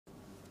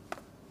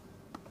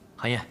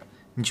韩燕，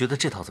你觉得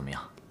这套怎么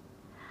样？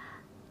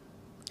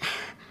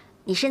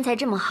你身材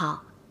这么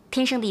好，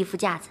天生的一副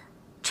架子，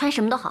穿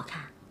什么都好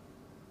看。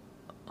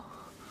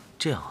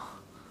这样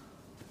啊。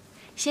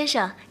先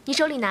生，您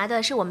手里拿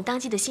的是我们当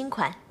季的新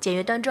款，简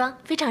约端庄，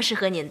非常适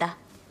合您的。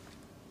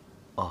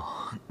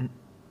哦，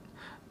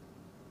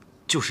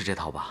就是这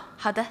套吧。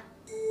好的。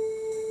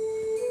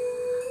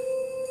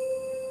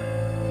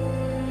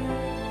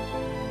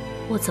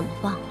我怎么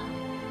忘了？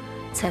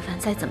采凡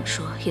再怎么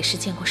说也是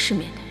见过世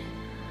面的人，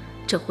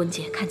这婚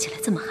戒看起来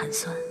这么寒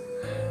酸，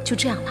就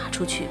这样拿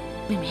出去，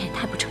未免也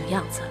太不成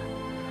样子了。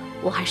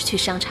我还是去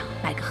商场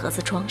买个盒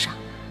子装上，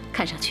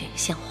看上去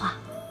像话。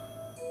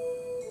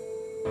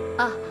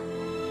啊，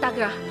大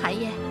个儿、韩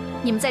叶，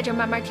你们在这儿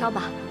慢慢挑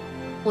吧，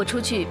我出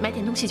去买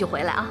点东西就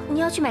回来啊。你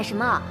要去买什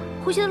么？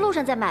回去的路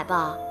上再买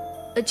吧。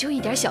就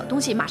一点小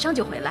东西，马上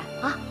就回来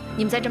啊。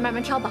你们在这儿慢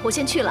慢挑吧，我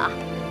先去了啊。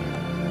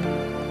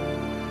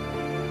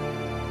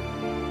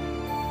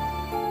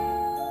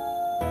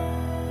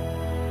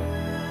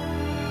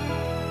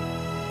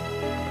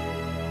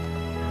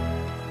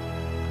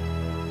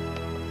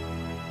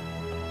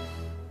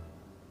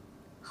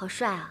好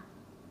帅啊！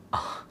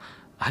啊，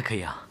还可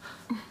以啊。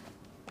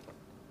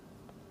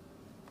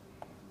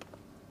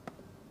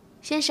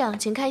先生，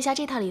请看一下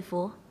这套礼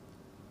服。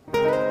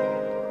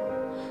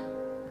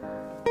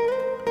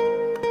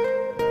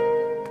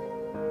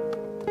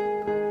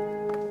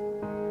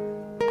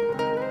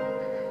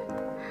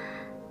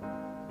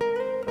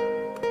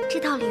这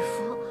套礼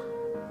服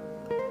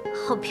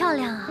好漂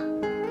亮啊！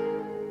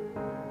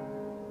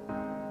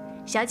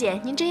小姐，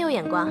您真有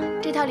眼光，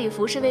这套礼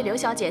服是为刘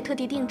小姐特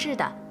地定制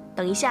的。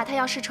等一下，她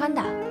要试穿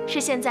的，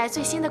是现在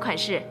最新的款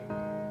式。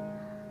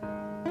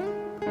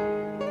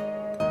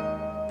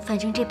反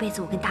正这辈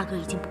子我跟大哥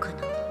已经不可能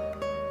了，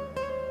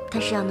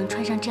但是要能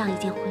穿上这样一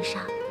件婚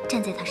纱，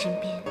站在他身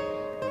边，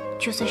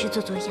就算是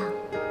做做样，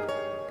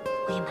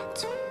我也满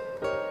足。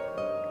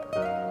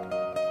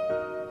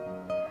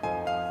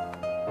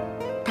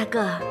大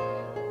个儿，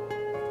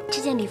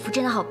这件礼服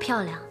真的好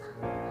漂亮，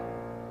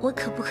我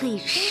可不可以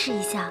试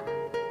一下，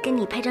跟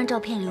你拍张照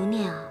片留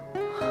念啊？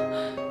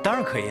当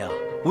然可以啊。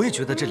我也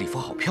觉得这礼服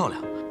好漂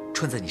亮，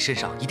穿在你身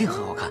上一定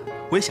很好看，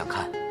我也想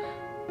看。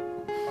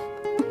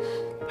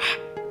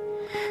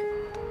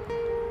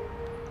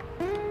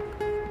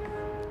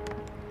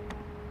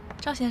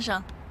赵先生，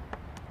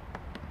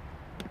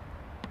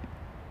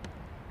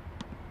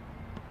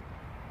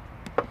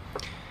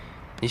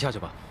你下去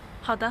吧。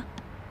好的。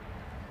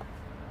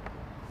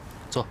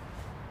坐。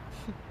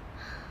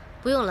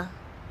不用了，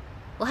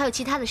我还有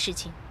其他的事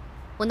情，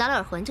我拿了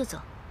耳环就走，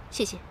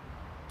谢谢。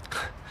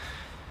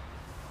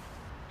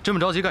这么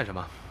着急干什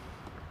么？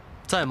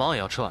再忙也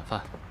要吃晚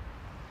饭。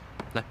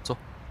来，坐。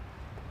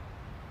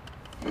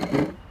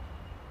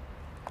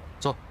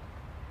坐。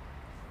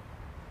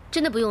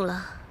真的不用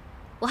了，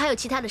我还有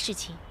其他的事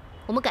情，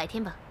我们改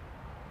天吧。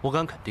我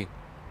敢肯定，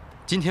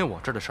今天我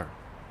这儿的事儿，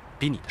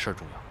比你的事儿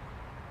重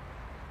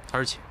要。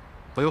而且，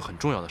我有很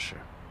重要的事，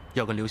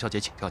要跟刘小姐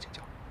请教请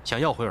教。想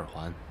要回耳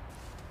环，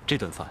这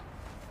顿饭，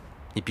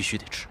你必须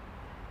得吃。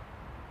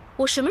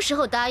我什么时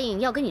候答应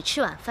要跟你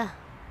吃晚饭？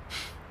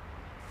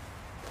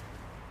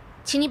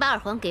请你把耳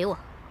环给我。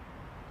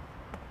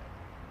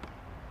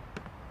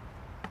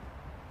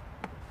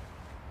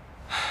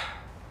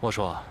我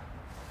说，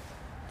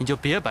你就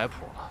别摆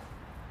谱了。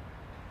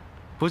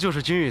不就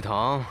是金玉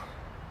堂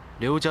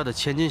刘家的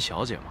千金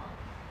小姐吗？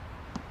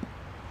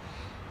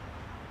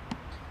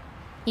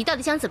你到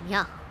底想怎么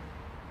样？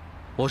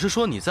我是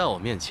说你在我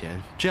面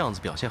前这样子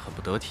表现很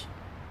不得体。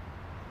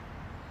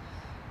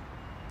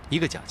一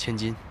个假千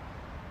金，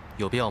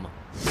有必要吗？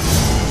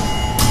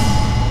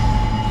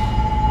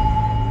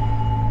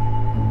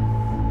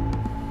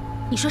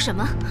你说什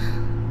么？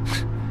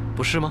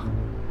不是吗？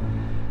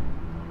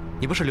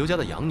你不是刘家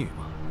的养女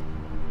吗？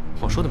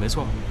我说的没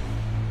错吗？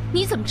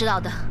你怎么知道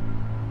的？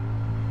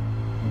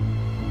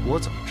我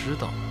怎么知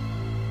道？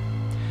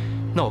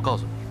那我告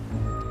诉你，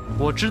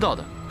我知道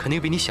的肯定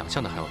比你想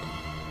象的还要多。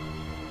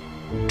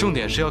重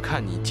点是要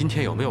看你今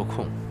天有没有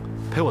空，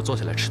陪我坐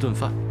下来吃顿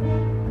饭。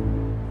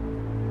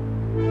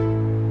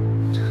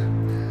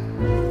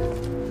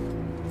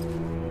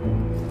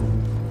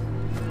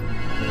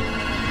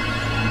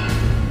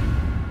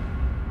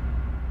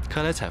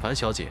看来彩凡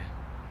小姐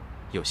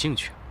有兴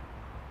趣。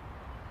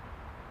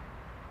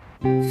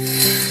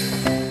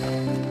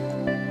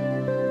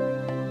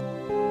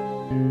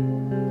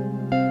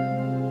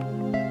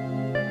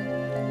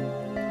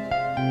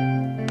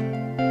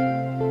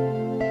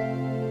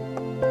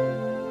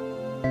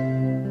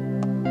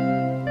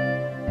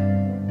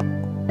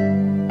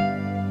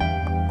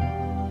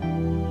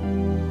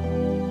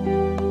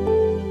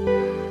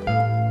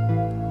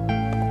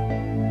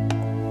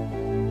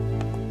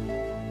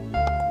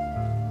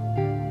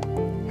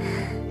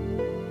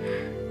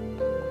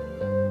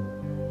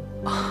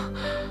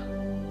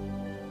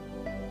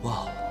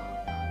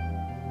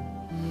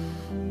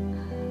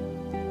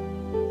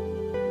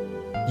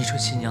你穿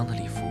新娘的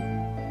礼服，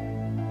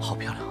好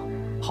漂亮，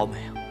好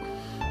美啊！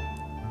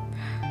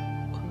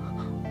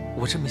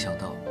我真没想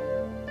到，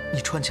你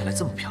穿起来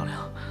这么漂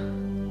亮。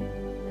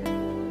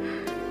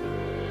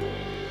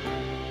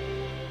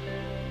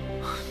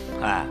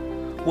哎，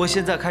我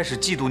现在开始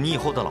嫉妒你以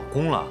后的老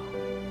公了。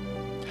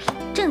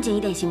正经一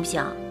点行不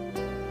行？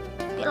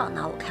别老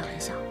拿我开玩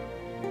笑，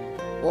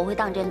我会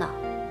当真的。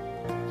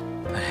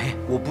哎，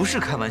我不是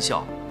开玩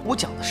笑，我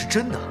讲的是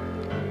真的，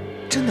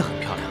真的很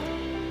漂亮。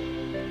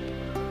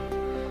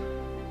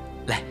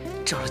来，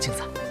照照镜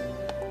子，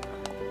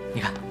你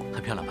看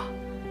很漂亮吧？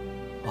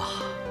哇！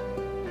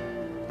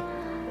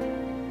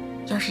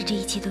要是这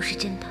一切都是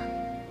真的，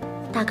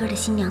大哥的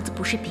新娘子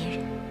不是别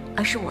人，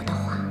而是我的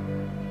话，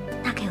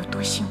那该有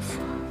多幸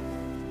福啊！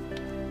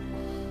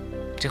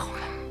真好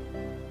看。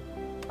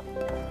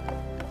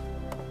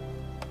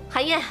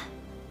韩燕，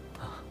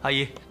阿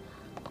姨，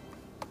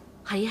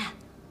韩燕，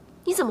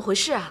你怎么回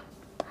事啊？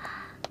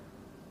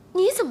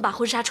你怎么把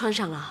婚纱穿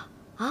上了？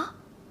啊？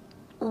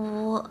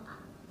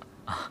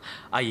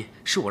阿姨，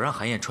是我让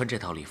韩燕穿这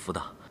套礼服的，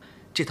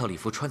这套礼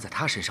服穿在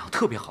她身上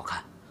特别好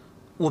看。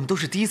我们都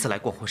是第一次来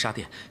逛婚纱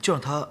店，就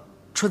让她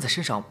穿在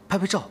身上拍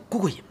拍照，过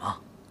过瘾嘛。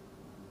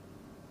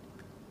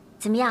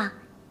怎么样，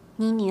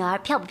你女儿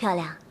漂不漂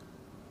亮？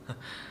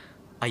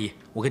阿姨，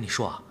我跟你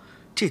说啊，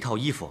这套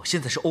衣服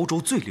现在是欧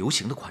洲最流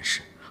行的款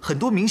式，很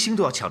多明星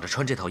都要抢着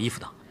穿这套衣服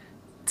的。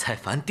彩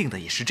凡订的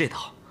也是这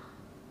套。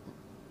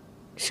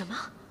什么？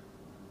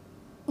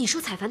你说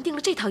彩凡订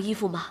了这套衣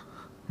服吗？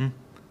嗯，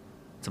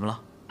怎么了？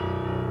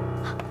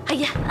韩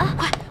燕，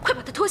快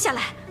把它脱下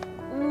来！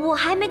我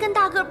还没跟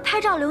大哥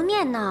拍照留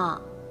念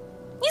呢。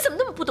你怎么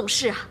那么不懂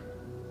事啊？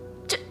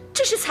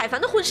这是彩凡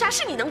的婚纱，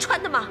是你能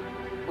穿的吗？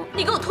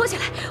你给我脱下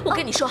来！我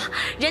跟你说，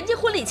人家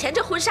婚礼前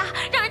这婚纱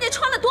让人家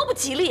穿了多不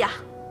吉利啊！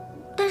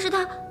但是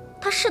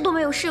他试都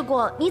没有试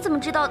过，你怎么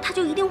知道他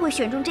就一定会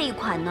选中这一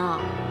款呢？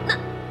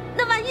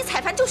那万一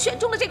彩凡就选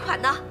中了这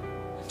款呢？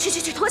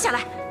去脱下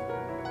来！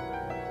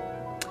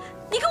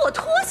你给我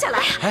脱下来！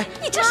哎，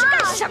你这是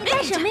干什么呀？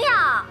干什么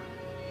呀？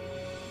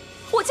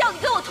我叫你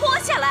给我脱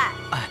下来！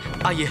哎，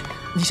阿姨，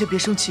你先别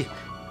生气。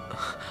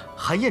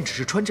韩燕只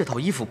是穿这套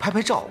衣服拍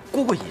拍照，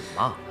过过瘾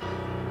嘛。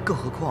更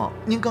何况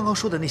您刚刚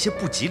说的那些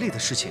不吉利的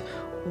事情，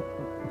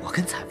我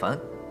跟彩凡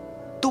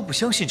都不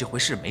相信这回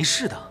事，没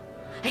事的。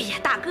哎呀，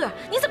大个儿，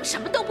你怎么什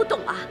么都不懂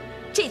啊？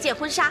这件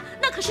婚纱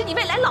那可是你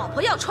未来老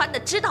婆要穿的，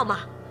知道吗？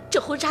这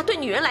婚纱对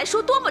女人来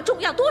说多么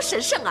重要，多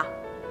神圣啊！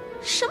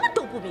什么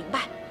都不明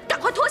白，赶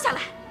快脱下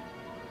来！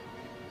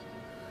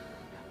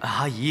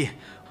阿姨，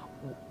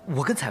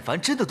我跟彩凡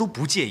真的都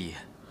不介意。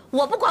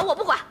我不管，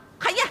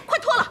韩燕，快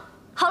脱了！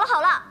好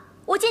了，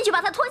我进去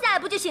把它脱下来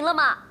不就行了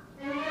吗？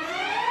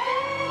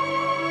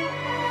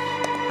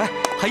哎，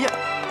韩燕，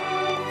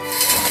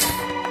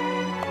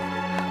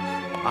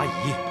阿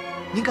姨，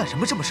您干什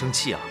么这么生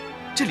气啊？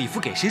这礼服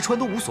给谁穿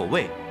都无所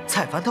谓，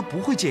彩凡她不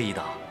会介意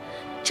的。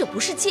这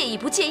不是介意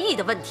不介意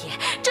的问题，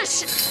这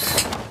是……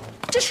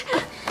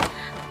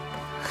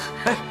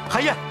哎，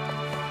韩燕，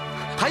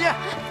韩燕。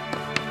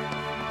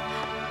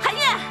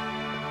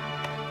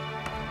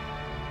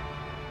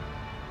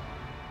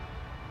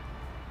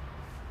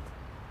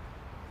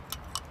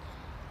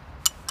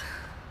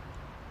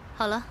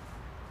好了，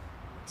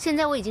现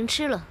在我已经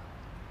吃了，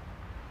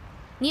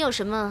你有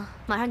什么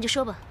马上就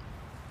说吧。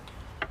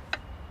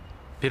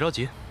别着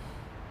急，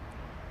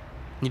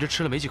你这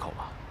吃了没几口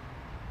吧？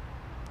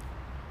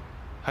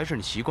还是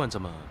你习惯这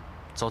么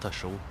糟蹋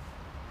食物？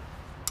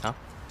啊？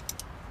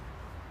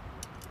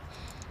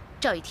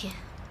赵雨天，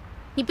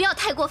你不要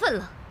太过分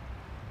了。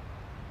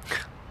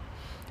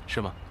是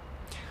吗？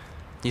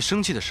你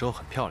生气的时候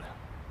很漂亮，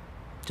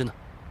真的，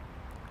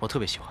我特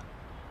别喜欢。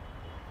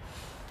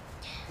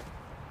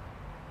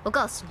我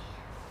告诉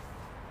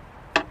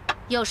你，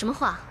有什么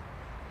话，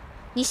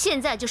你现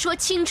在就说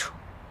清楚。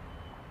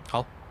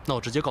好，那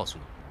我直接告诉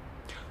你，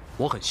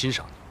我很欣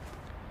赏你，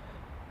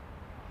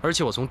而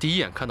且我从第一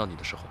眼看到你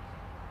的时候，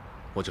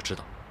我就知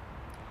道，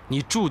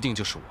你注定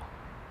就是我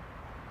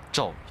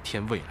赵雨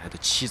天未来的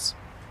妻子。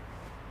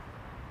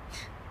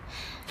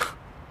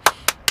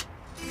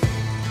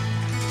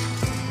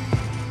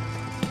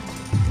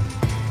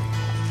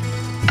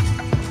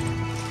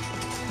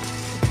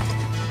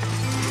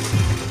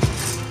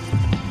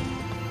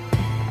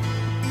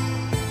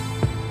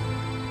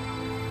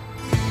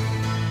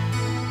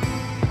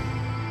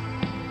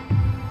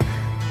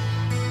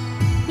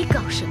你搞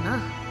什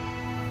么？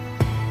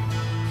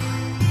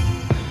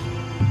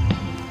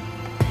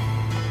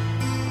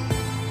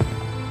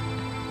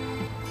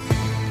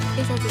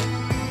刘小姐，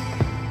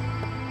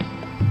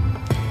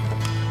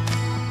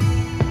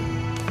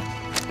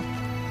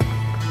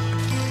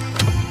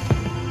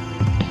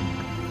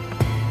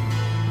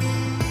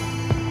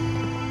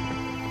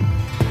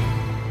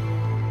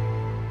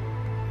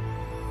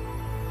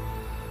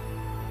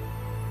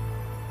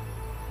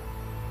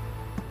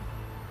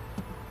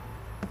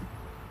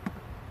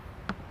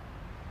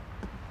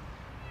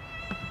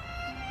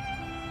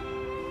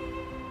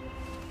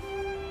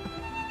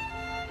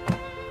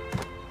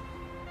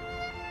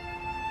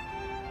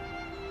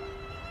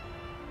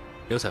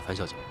刘彩凡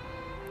小姐，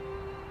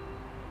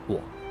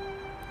我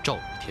赵雨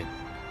天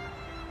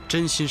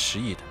真心实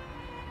意的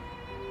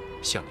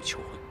向你求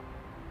婚，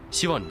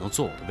希望你能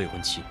做我的未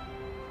婚妻。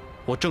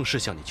我正式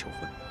向你求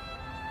婚。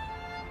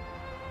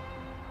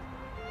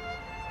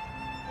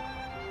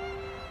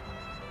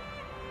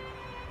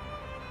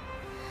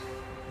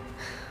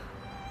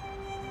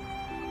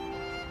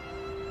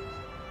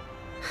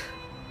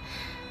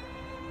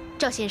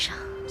赵先生，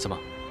怎么？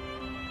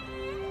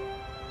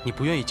你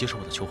不愿意接受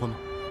我的求婚吗？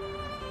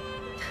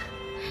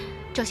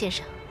赵先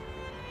生，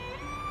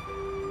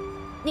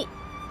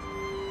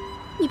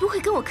你不会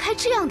跟我开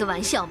这样的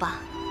玩笑吧？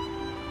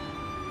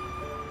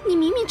你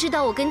明明知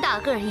道我跟大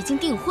个儿已经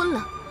订婚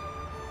了，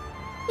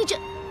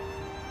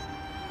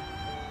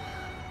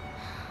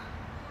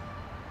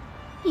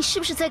你是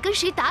不是在跟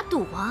谁打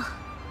赌啊？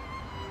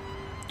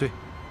对，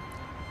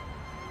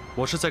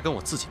我是在跟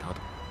我自己打赌。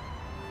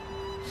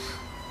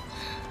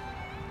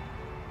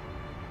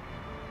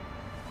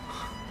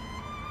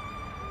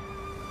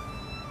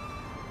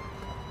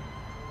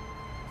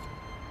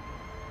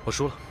我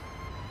输了。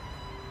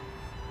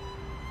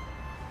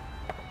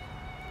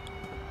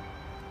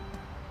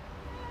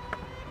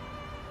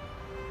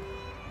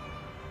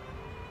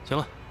行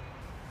了，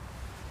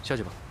下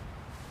去吧。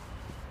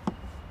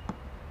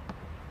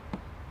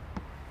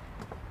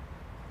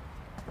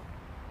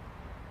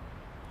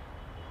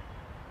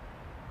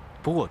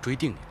不过我追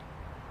定你了，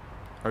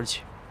而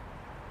且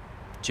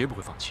绝不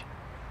会放弃。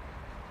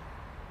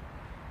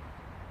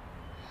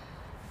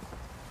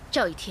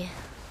赵雨天，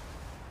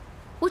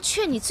我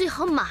劝你最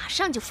好马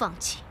上就放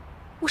弃。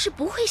我是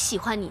不会喜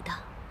欢你的，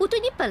我对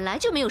你本来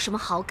就没有什么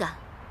好感。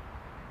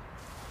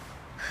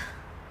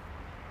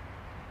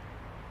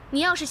你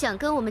要是想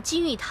跟我们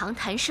金玉堂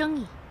谈生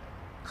意，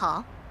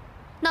好，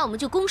那我们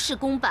就公事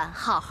公办，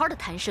好好的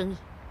谈生意。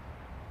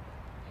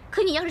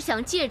可你要是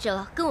想借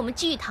着跟我们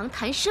金玉堂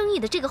谈生意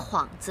的这个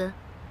幌子，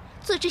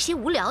做这些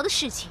无聊的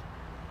事情，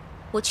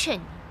我劝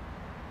你，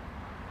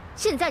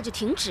现在就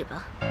停止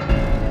吧。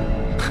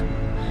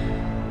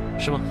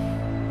是吗？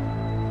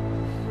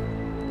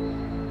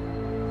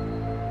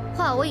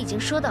话我已经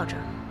说到这儿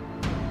了，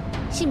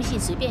信不信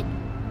随便你。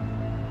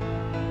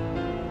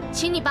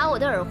请你把我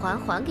的耳环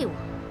还给我，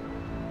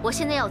我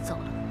现在要走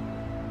了。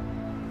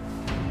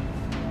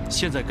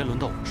现在该轮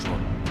到我说了。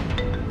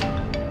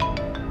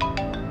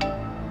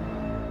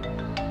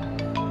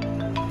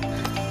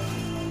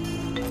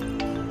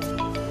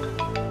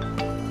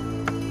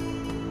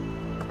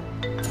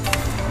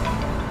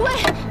喂，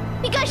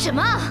你干什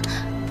么？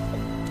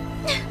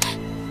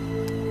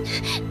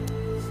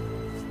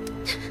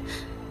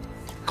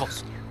告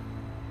诉你，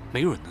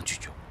没有人能拒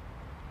绝我，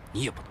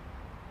你也不能。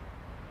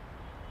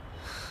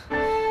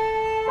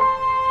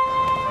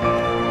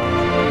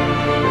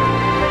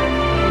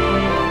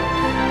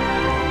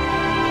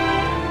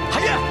海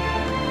燕，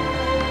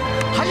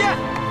海燕，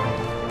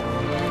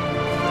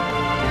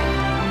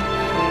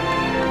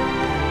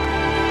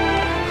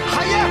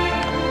海燕。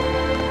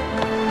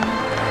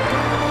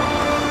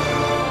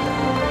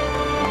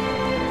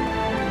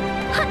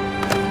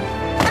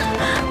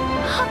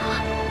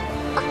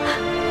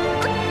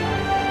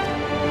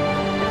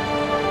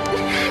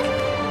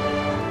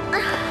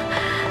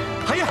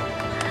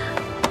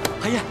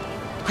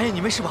海燕，你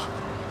没事吧？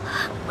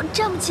我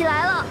站不起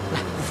来了。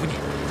来，我扶你。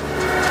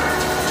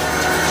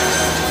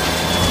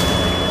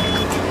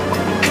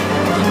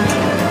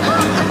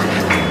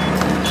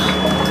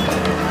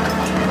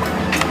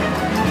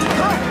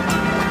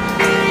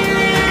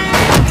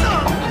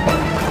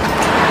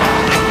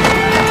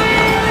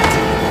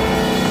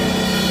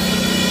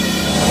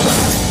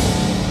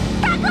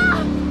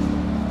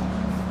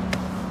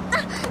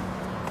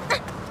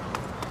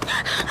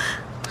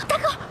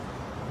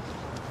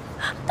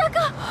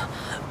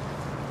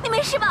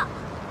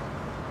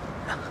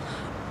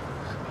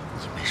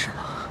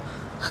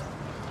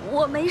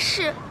我没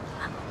事，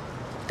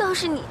倒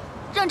是你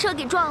让车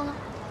给撞了，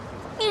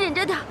你忍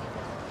着点，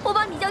我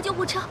帮你叫救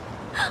护车。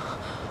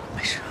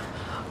没事，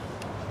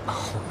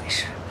我没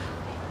事。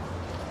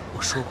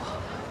我说过，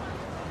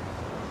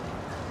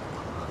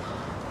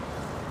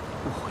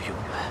我会永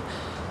远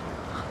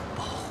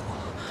保护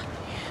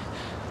你。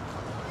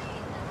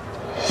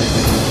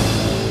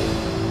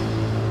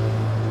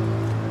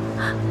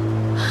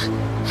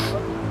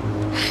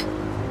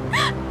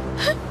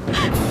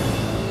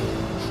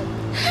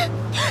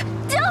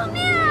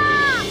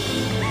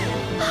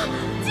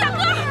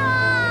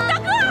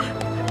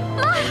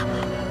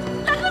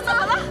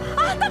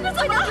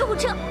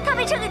他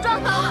被车给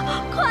撞倒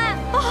了，快！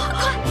快！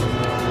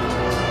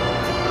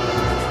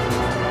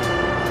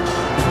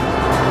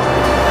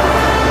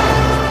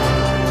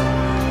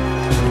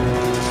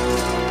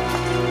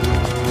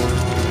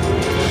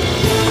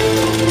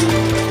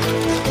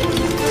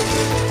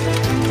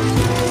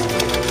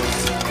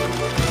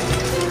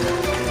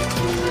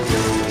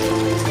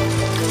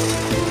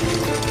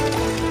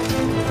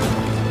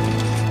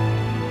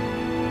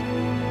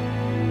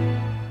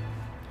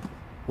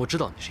我知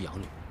道你是养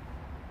女。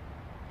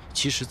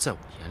其实，在我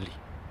眼里，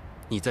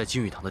你在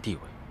金玉堂的地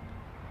位，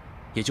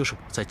也就是我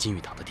在金玉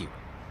堂的地位。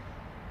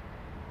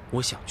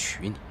我想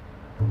娶你。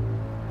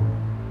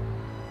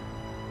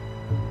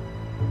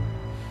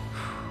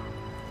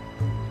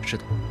是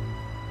的，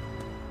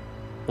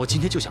我今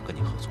天就想跟你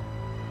合作。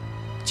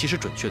其实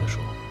准确的说，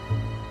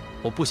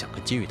我不想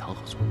跟金玉堂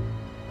合作，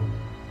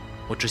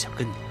我只想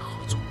跟你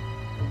合作。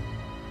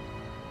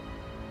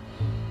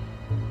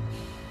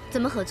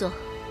怎么合作？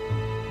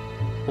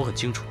我很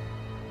清楚，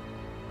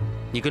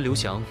你跟刘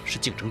翔是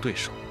竞争对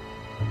手，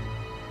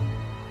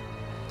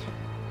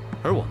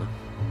而我呢，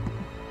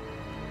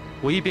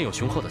我一边有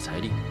雄厚的财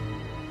力，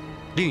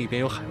另一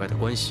边有海外的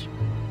关系，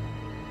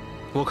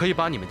我可以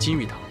把你们金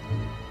玉堂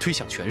推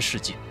向全世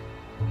界，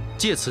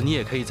借此你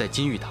也可以在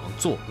金玉堂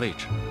坐稳位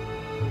置。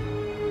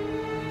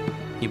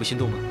你不心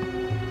动吗？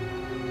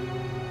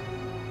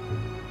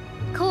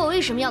可我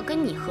为什么要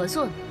跟你合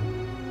作呢？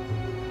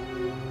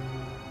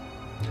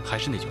还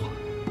是那句话，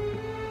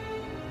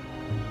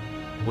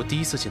我第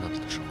一次见到你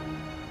的时候，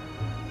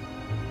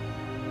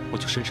我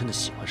就深深的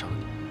喜欢上了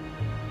你，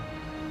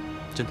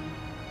真的。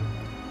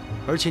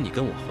而且你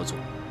跟我合作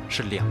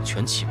是两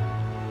全其美：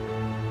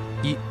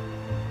一，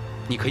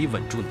你可以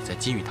稳住你在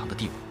金玉堂的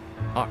地位；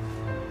二，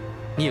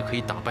你也可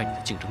以打败你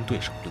的竞争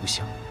对手刘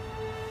翔。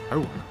而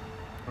我呢？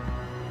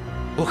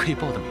我可以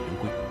抱得美人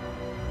归，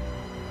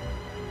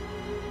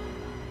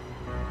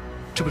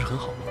这不是很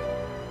好吗？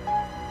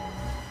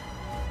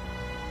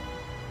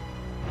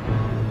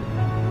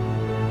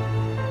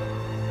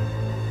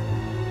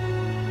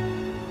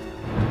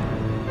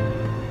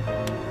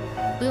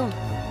不用了。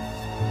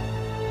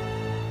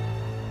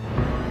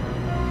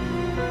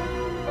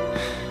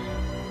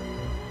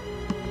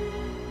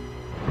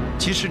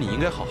其实你应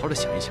该好好的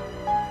想一想，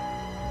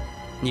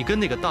你跟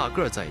那个大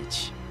个儿在一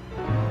起，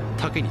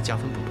他给你加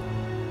分不多。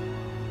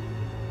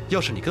要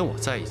是你跟我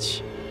在一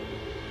起，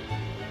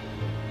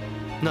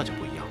那就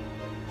不一样。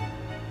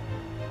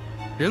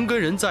人跟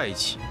人在一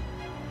起，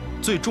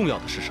最重要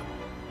的是什么？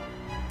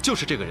就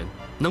是这个人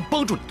能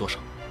帮助你多少。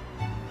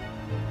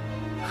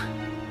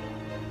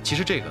其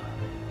实这个，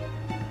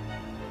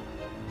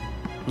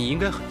你应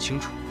该很清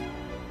楚。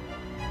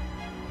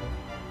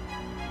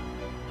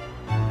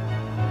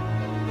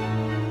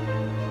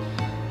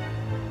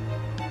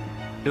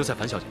刘彩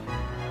凡小姐，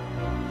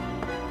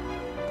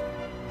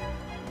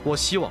我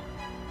希望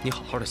你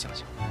好好的想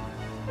想，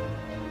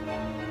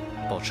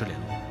保持联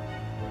络。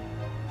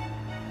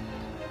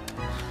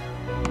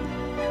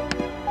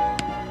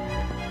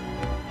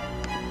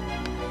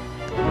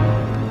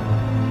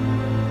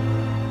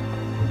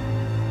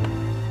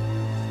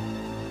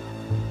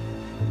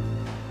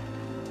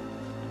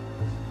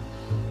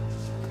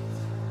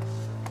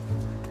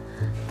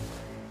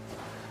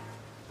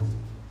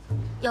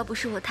要不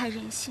是我太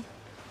任性，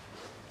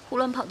胡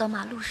乱跑到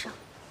马路上，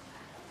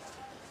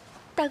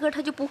大个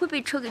他就不会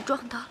被车给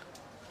撞到了。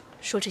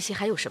说这些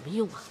还有什么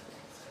用啊？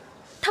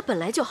他本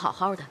来就好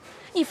好的，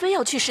你非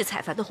要去试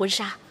彩凡的婚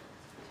纱，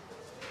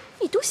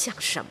你都想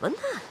什么呢？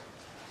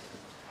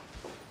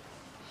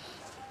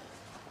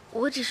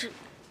我只是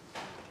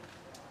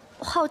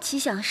好奇，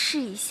想试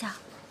一下。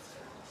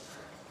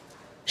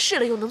试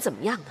了又能怎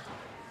么样呢？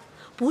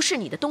不是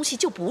你的东西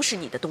就不是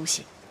你的东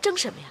西，争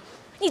什么呀？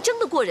你争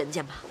得过人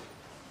家吗？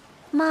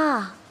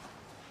妈，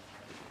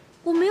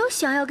我没有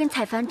想要跟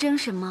彩凡争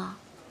什么，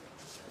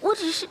我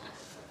只是……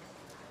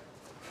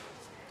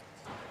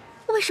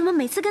为什么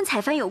每次跟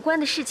彩凡有关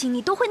的事情，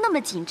你都会那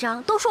么紧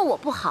张，都说我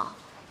不好？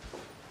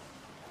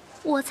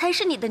我才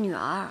是你的女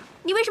儿，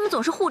你为什么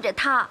总是护着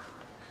她？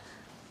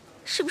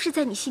是不是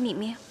在你心里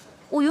面，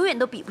我永远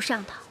都比不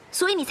上她，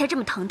所以你才这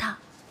么疼她？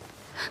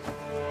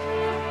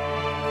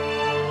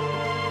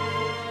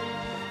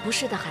不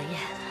是的，韩燕，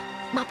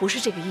妈不是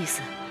这个意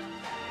思。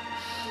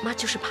妈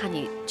就是怕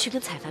你去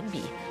跟彩凡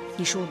比，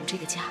你说我们这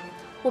个家，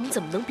我们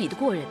怎么能比得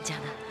过人家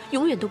呢？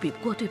永远都比不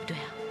过，对不对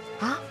啊？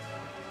啊？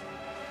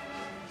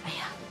哎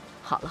呀，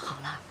好了好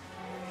了，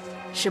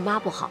是妈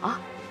不好啊，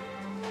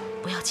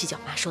不要计较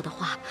妈说的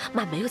话，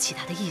妈没有其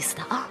他的意思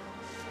的啊。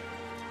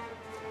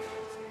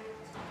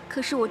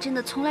可是我真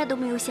的从来都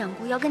没有想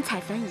过要跟彩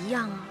凡一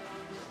样啊。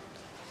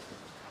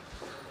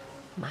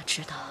妈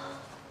知道，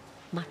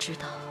妈知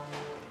道。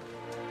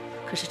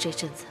可是这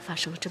阵子发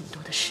生了这么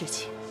多的事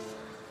情，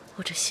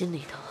我这心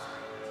里头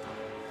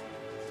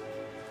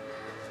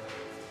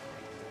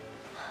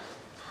啊，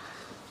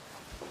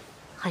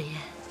韩燕，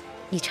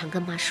你常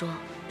跟妈说，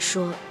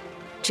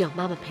只要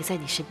妈妈陪在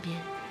你身边，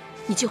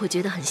你就会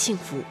觉得很幸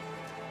福。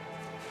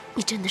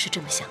你真的是这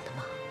么想的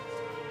吗？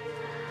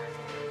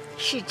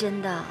是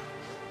真的，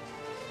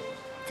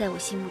在我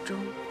心目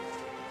中，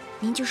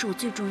您就是我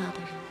最重要的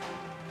人。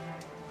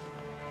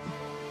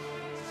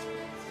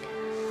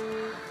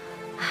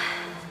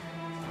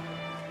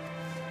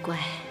乖，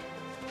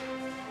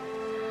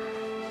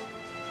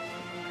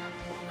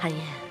韩燕，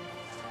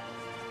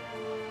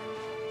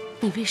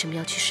你为什么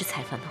要去试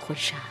彩凡的婚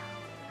纱？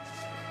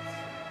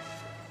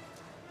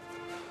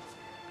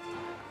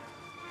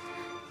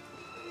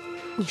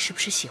你是不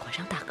是喜欢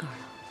上大个儿了？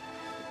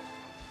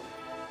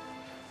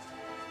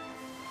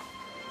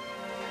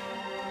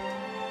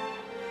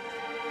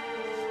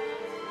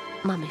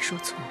妈没说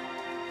错，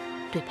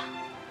对吧？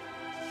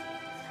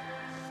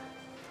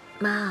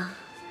妈，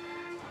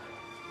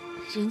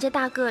人家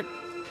大个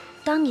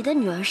当你的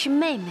女儿是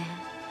妹妹，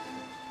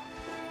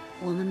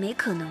我们没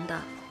可能的。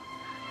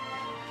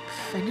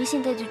反正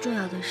现在最重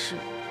要的是，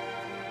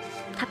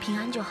她平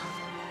安就好。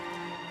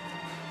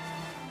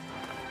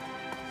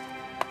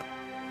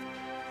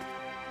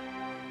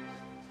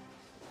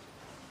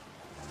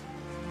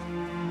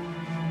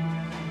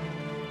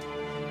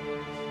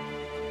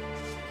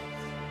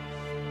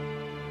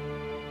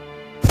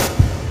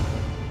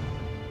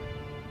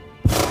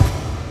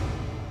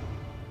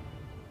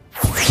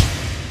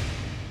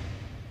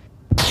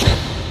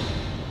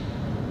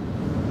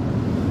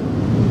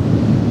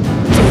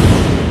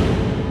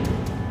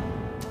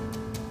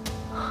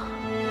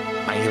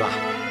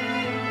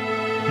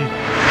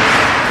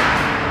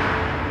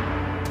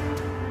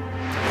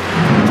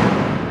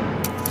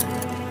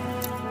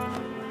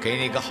给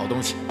你个好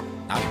东西，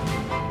拿去。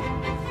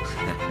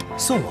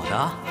送我的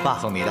啊，爸。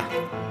送你的。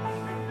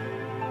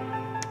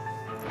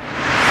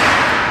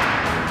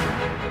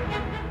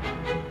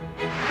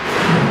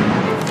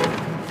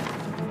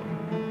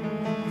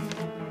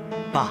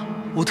爸，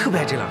我特别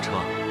爱这辆车，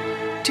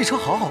这车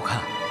好好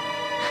看。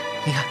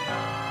你看，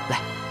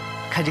来，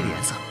看这个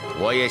颜色。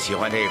我也喜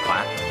欢这一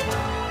款。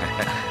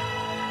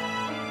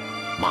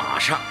马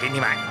上给你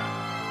买。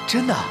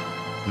真的？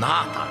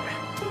那当然，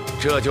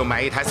这就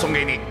买一台送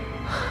给你。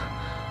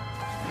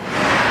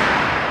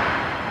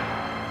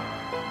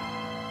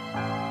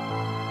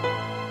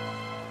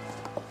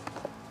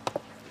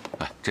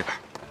 这边。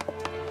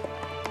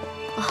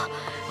哦，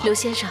刘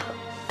先生，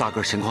大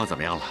个情况怎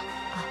么样了？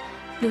啊，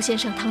刘先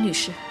生、汤女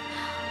士，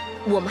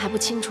我们还不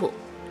清楚，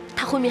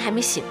他昏迷还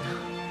没醒呢。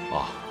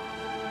哦，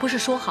不是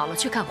说好了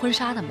去看婚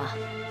纱的吗？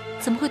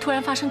怎么会突然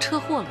发生车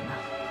祸了呢？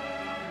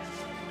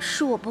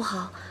是我不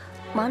好，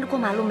忙着过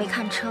马路没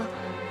看车，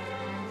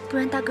不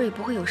然大哥也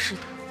不会有事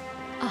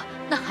的。啊，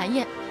那韩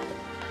燕，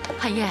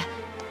韩燕，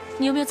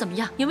你有没有怎么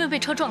样？有没有被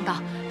车撞到？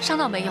伤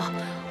到没有？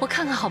我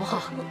看看好不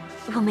好？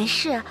我没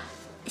事。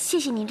 谢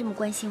谢您这么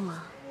关心我。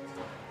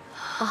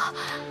哦，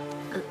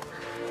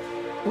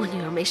我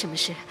女儿没什么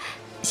事，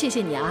谢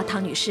谢你啊，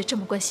汤女士这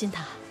么关心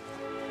她。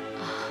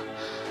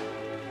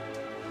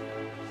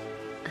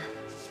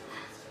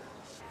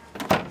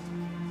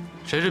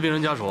谁是病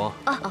人家属？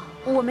哦，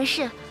我没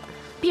事。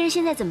病人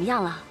现在怎么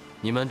样了？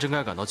你们真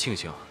该感到庆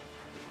幸，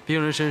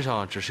病人身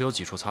上只是有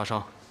几处擦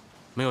伤，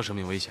没有生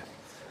命危险。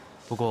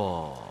不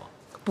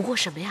过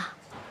什么呀？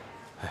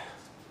哎，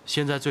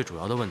现在最主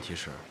要的问题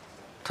是。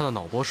 他的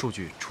脑波数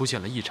据出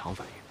现了异常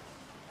反应，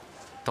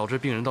导致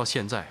病人到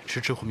现在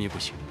迟迟昏迷不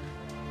醒。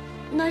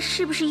那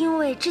是不是因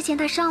为之前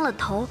他伤了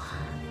头，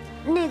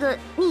那个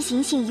逆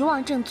行性遗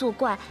忘症作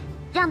怪，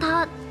让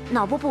他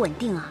脑波不稳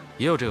定啊？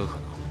也有这个可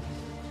能，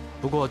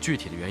不过具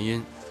体的原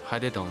因还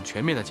得等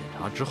全面的检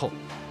查之后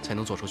才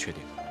能做出确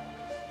定。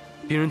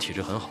病人体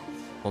质很好，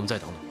我们再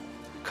等等，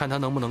看他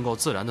能不能够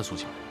自然的苏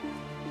醒。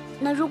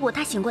那如果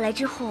他醒过来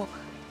之后，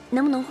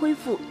能不能恢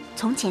复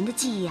从前的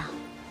记忆啊？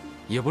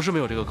 也不是没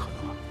有这个可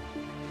能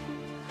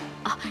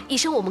啊！医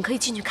生，我们可以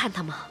进去看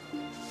他吗？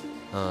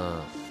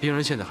病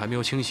人现在还没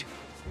有清醒，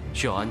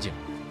需要安静。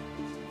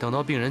等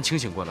到病人清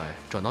醒过来，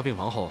转到病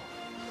房后，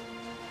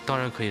当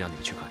然可以让你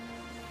们去看。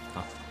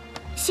啊，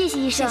谢谢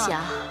医生。谢谢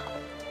啊。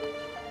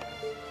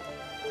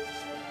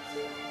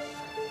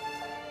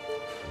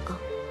哦，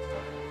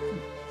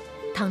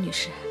汤女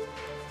士，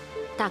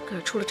大个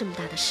儿出了这么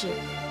大的事，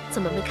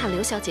怎么没看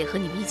刘小姐和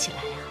你们一起来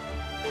呀？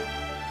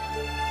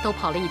 都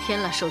跑了一天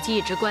了，手机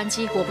一直关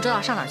机，我不知道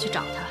上哪儿去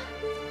找他，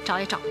找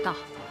也找不到。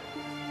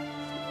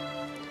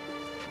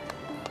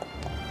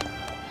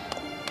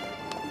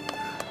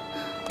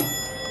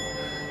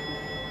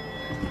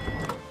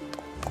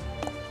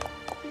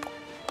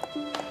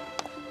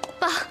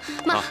爸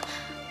妈，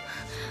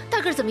大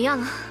个儿怎么样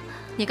啊？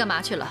你干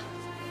嘛去了？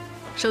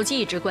手机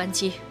一直关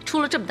机，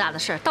出了这么大的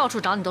事儿，到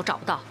处找你都找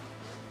不到。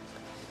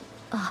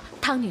啊，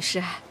汤女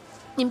士，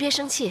您别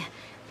生气。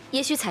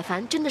 也许彩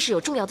凡真的是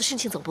有重要的事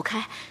情走不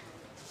开，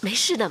没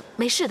事的，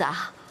没事的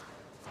啊。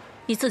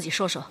你自己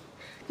说说，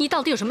你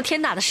到底有什么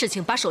天大的事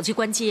情把手机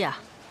关机啊？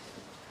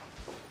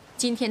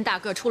今天大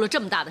个出了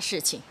这么大的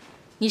事情，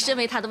你身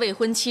为他的未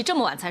婚妻，这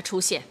么晚才出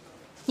现，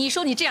你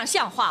说你这样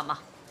像话吗？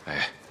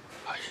哎，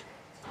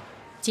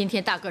今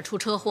天大个出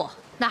车祸，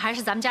那还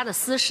是咱们家的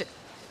私事，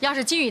要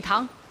是金玉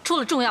堂出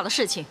了重要的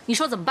事情，你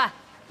说怎么办？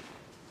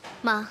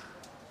妈，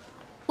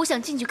我想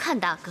进去看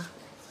大哥。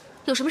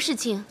 有什么事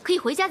情可以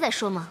回家再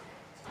说吗？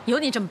有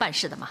你这么办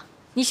事的吗？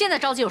你现在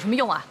着急有什么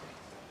用啊？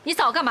你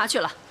早干嘛去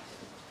了？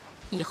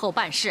以后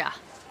办事啊，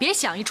别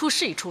想一出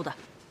是一出的。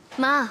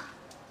妈，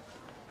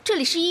这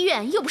里是医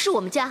院，又不是我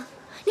们家，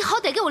你好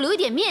歹给我留一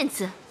点面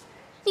子。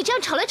你这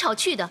样吵来吵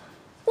去的，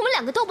我们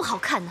两个都不好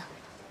看呢。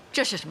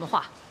这是什么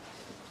话？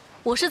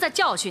我是在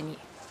教训你，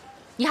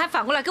你还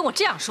反过来跟我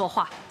这样说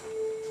话。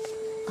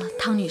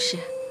汤女士、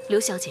刘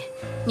小姐，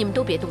你们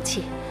都别动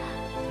气。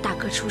大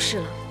哥出事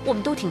了，我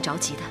们都挺着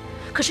急的。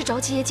 可是着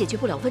急也解决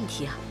不了问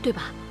题啊，对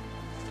吧，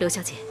刘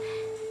小姐？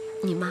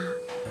你妈，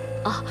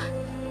哦，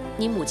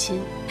你母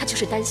亲她就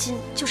是担心，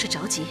就是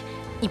着急，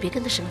你别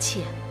跟她生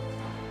气。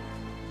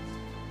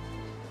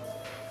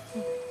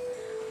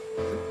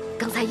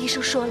刚才才医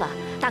生说了，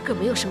大个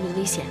没有生命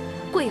危险，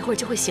过一会儿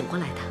就会醒过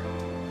来的。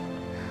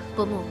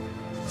伯母，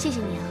谢谢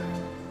你啊。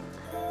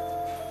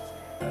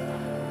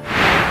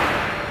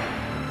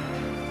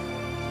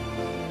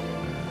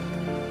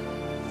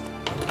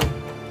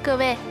各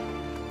位，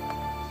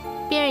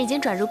病人已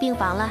经转入病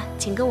房了，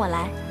请跟我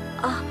来。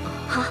啊，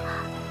好。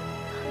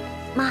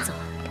妈，走。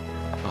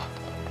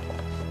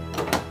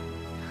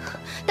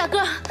大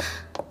个儿，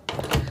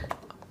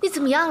你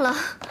怎么样了？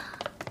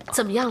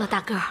怎么样了，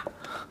大个儿？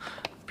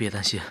别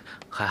担心，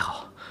还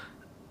好，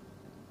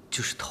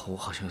就是头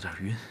好像有点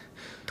晕。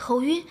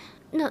头晕？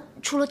那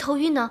除了头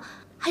晕呢，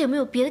还有没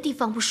有别的地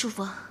方不舒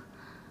服？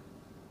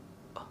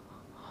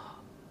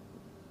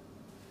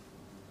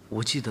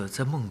我记得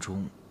在梦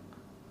中，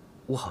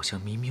我好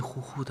像迷迷糊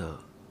糊的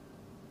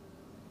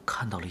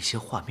看到了一些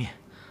画面。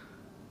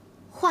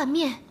画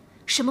面？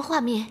什么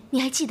画面？你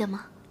还记得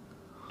吗？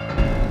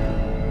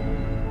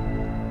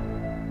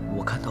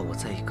我看到我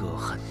在一个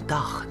很大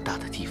很大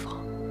的地方，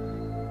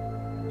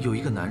有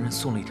一个男人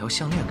送了一条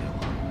项链给我。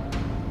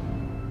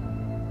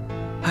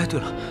哎，对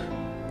了，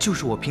就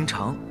是我平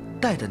常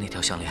戴的那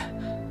条项链。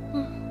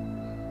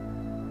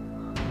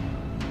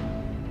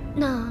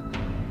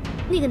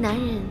那个男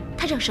人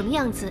他长什么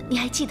样子？你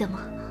还记得吗？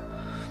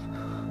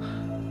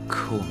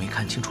可我没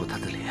看清楚他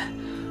的脸，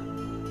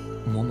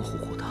模模糊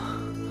糊的。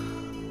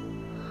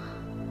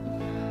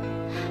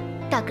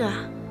大个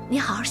儿，你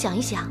好好想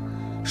一想，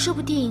说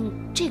不定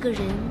这个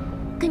人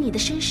跟你的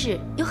身世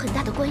有很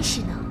大的关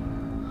系呢。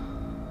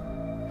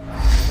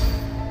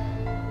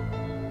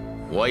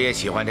我也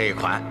喜欢这一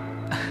款，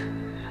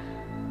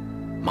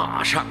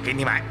马上给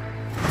你买。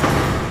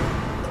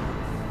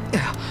哎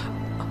呀，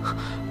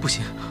不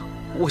行，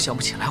我想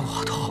不起来，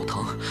我头好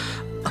疼。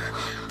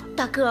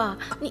大个儿，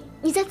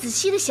你再仔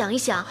细的想一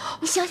想，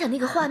你想想那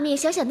个画面，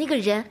想想那个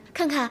人，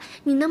看看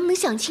你能不能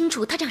想清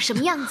楚他长什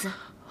么样子。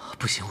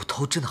不行，我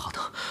头真的好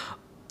疼，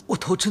我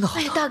头真的好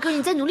疼。哎，大哥，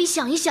你再努力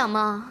想一想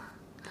嘛。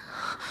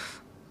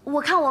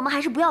我看我们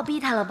还是不要逼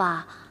他了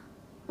吧。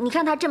你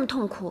看他这么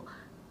痛苦，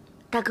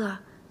大哥，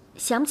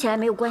想不起来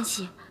没有关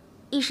系，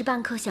一时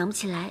半刻想不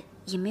起来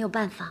也没有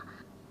办法，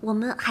我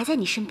们还在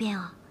你身边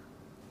啊。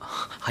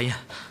韩燕，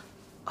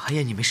韩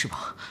燕，你没事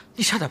吧？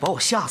你差点把我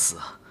吓死。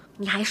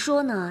你还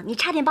说呢？你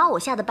差点把我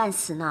吓得半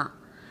死呢。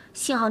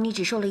幸好你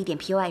只受了一点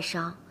皮外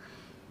伤，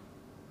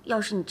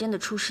要是你真的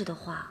出事的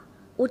话，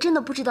我真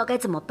的不知道该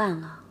怎么办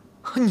了。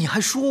你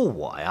还说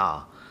我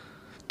呀？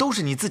都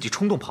是你自己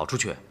冲动跑出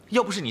去，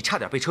要不是你差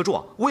点被车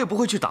撞，我也不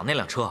会去挡那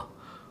辆车。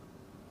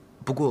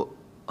不过，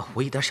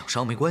我一点小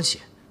伤没关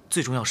系，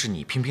最重要是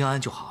你平平安安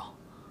就好。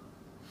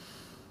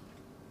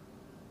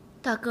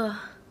大哥，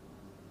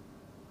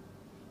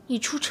你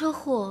出车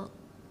祸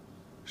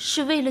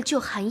是为了救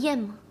韩燕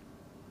吗？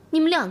你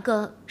们两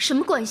个什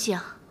么关系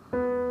啊？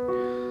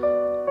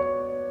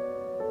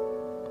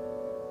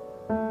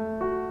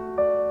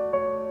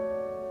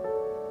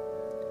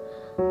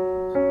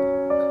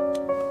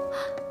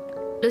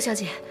刘小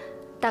姐，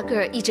大个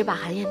儿一直把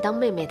韩燕当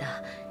妹妹的，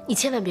你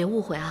千万别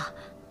误会啊！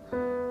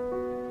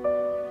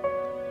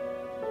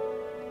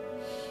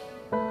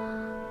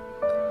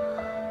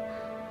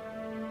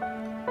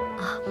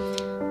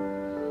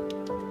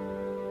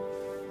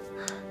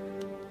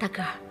大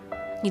个儿，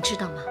你知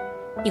道吗？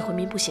你昏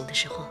迷不醒的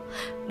时候，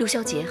刘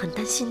小姐很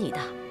担心你的。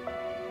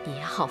你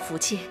呀，好福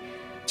气，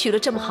娶了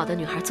这么好的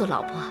女孩做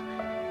老婆，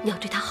你要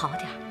对她好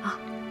点啊！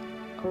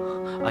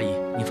阿姨，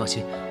您放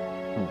心，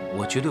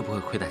我绝对不会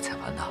亏待彩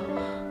凡的。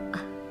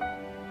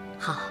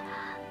好，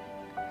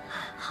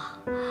好，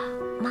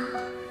妈，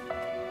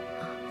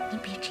你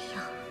别这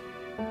样。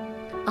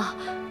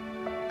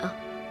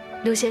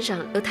刘先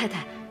生、刘太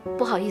太，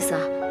不好意思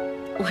啊，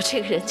我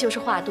这个人就是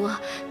话多，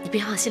你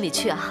别往心里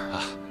去啊。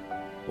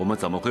我们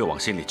怎么会往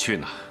心里去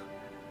呢？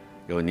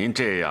有您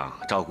这样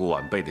照顾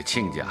晚辈的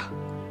亲家，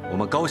我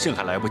们高兴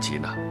还来不及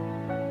呢。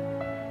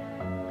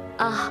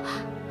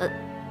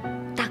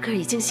大个儿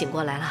已经醒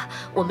过来了，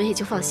我们也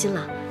就放心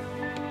了。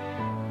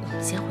我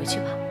们先回去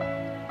吧。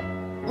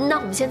那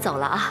我们先走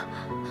了啊，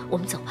我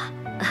们走吧。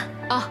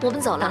我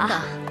们走了啊。等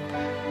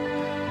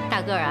等，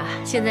大个儿啊，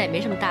现在也没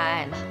什么大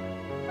碍了，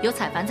有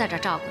彩凡在这儿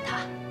照顾他。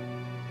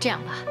这样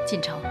吧，锦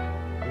城，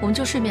我们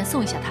就顺便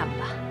送一下他们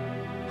吧。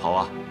好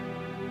啊。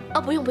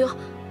不用不用，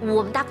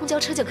我们搭公交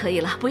车就可以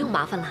了，不用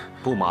麻烦了。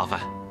不麻烦。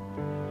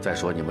再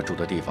说你们住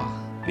的地方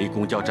离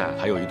公交站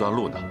还有一段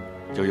路呢，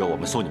就由我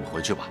们送你们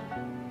回去吧。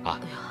哎呦，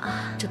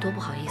这多不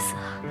好意思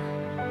啊！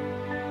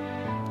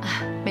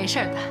没事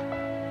的。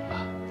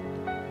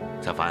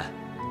彩凡，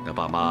那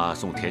爸妈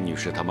送田女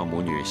士他们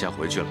母女先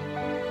回去了，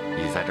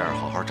你在这儿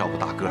好好照顾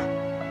大哥。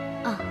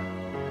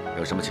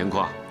有什么情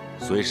况，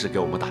随时给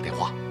我们打电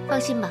话。放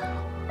心吧。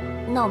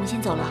那我们先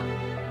走了。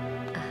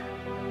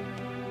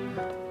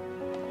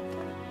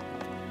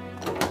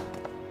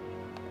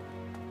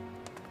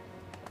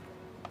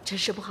真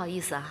是不好意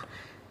思啊，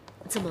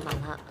这么晚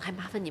了还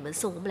麻烦你们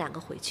送我们两个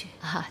回去。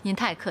您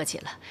太客气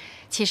了。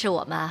其实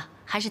我们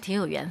还是挺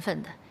有缘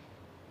分的，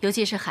尤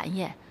其是韩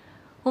燕，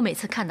我每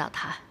次看到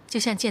她，就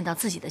像见到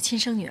自己的亲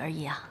生女儿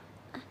一样。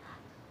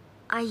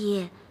阿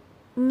姨，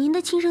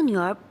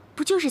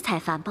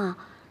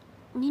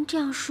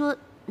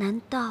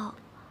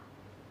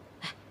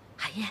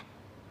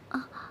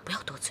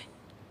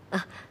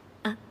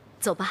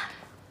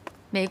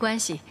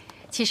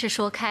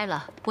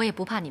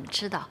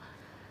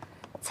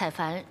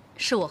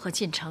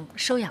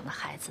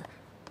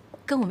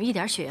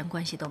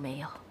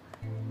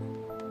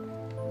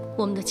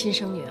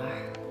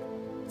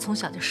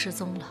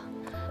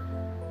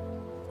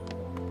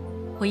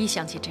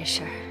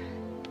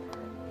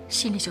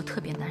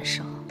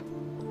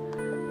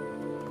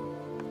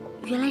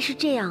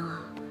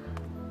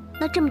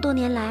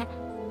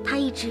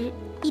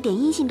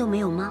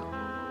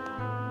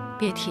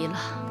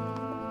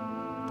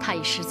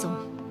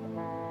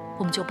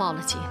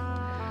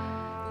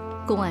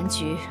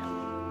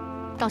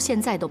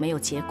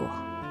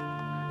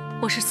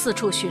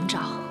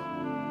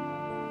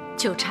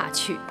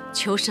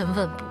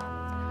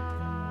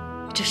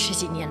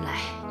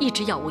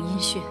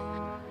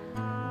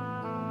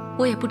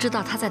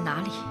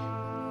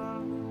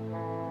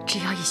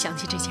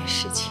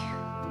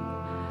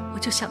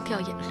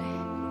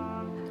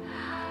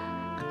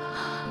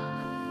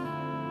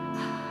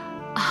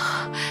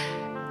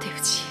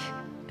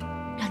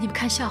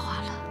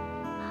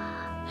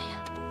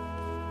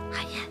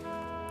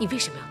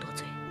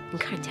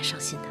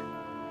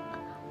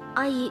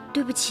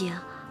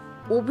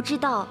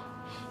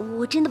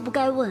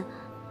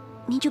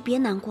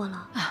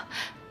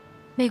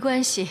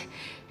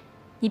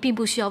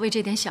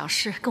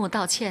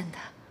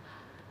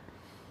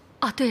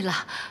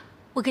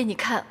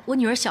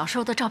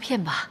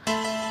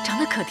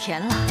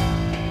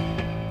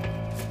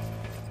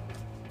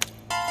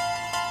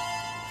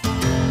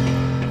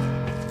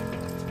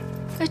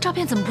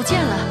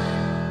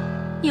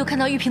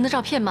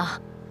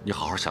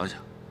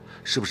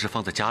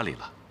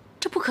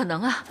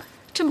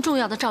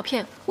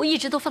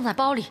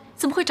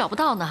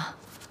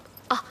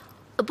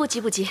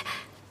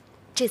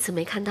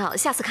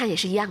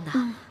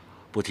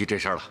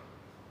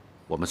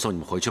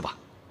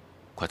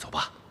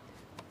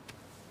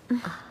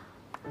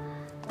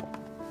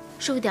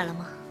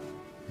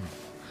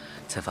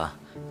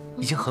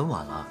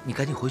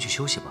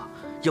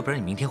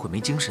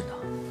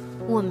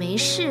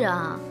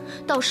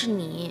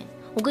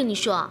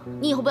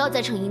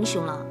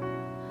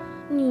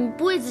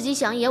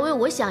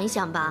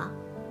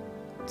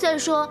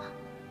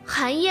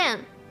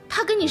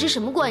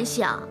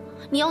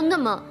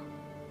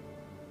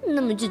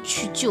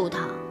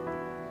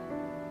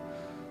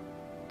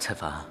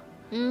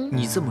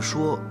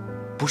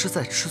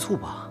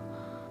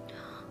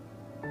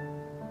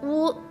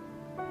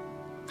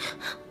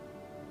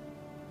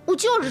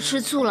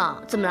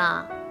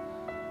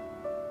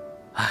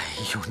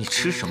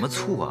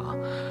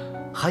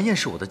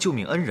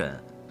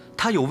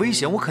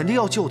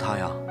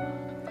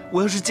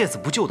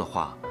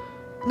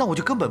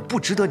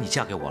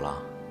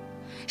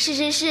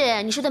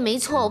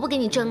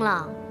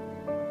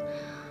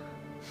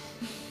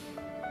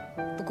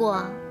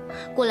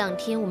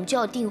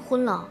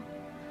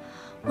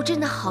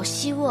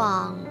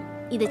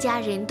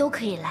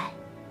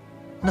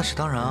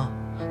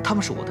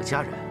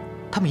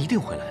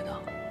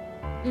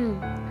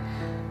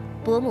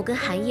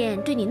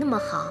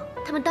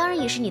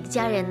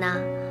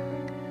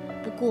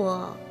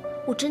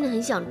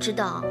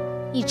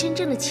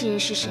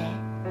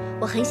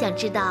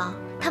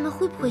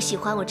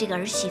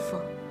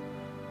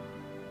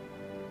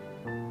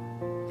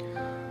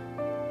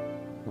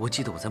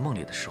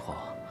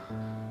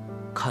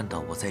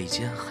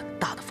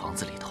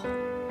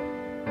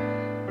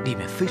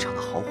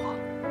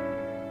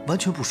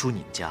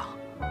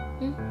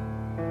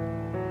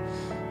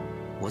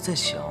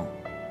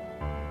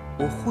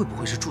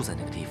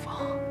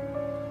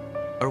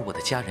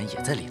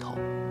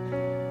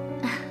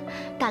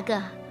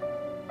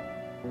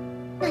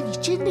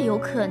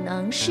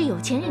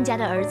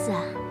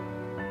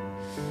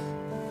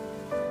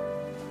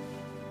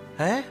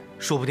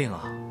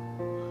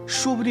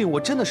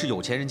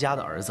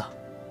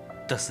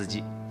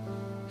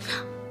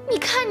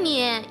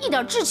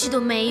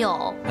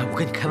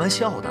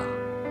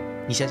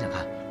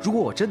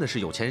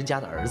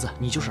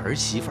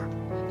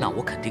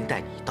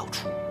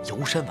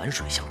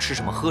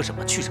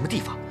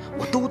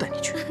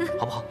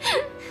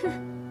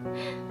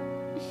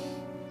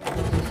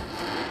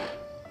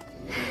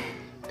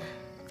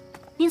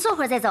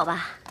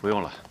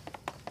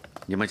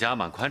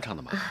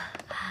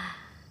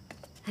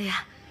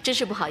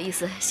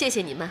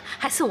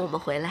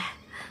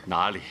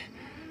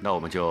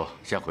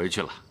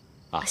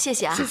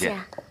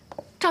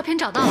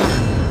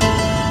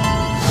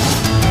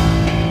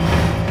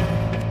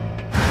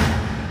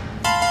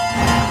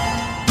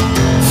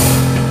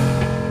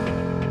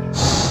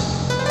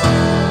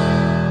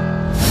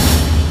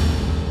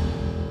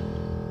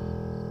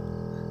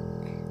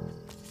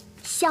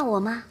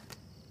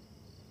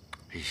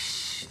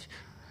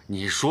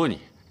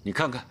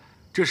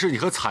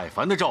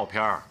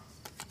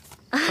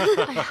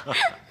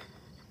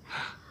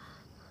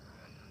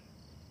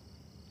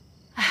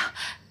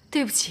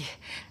对不起。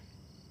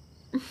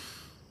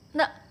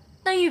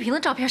那玉萍的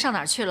照片上哪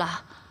儿去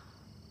了？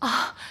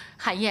啊，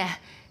韩燕，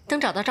等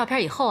找到照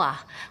片以后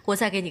啊，我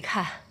再给你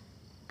看。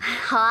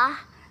好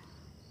啊。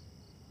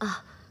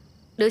啊，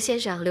刘先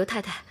生、刘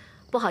太太，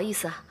不好意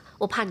思啊，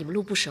我怕你们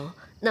路不熟，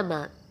那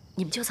么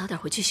你们就早点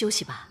回去休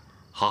息吧。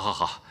好，好，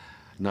好，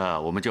那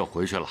我们就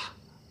回去了。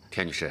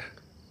田女士，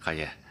韩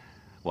燕，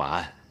晚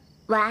安。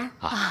晚安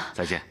啊，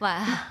再见。晚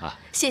安啊，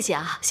谢谢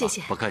啊，谢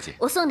谢。不客气。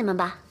我送你们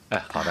吧。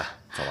哎，好的，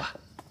走吧。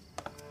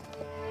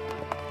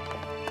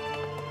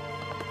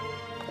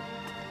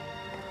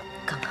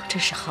刚刚真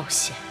是好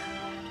险啊，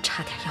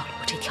差点要了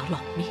我这条老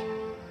命。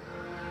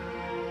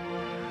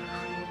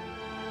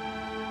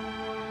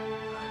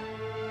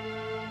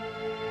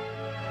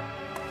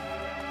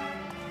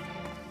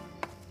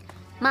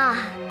妈，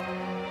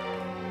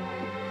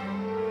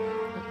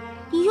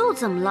你又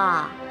怎么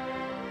了？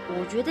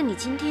我觉得你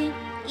今天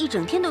一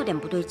整天都有点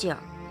不对劲儿，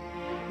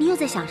你又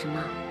在想什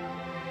么？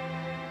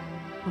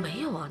没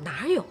有啊，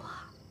哪有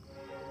啊？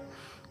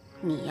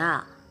你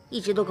呀，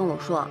一直都跟我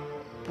说，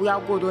不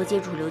要过多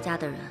接触刘家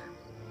的人，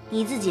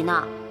你自己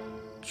呢，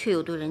却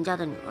又对人家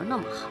的女儿那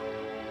么好，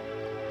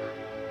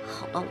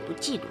好到我都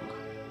嫉妒了。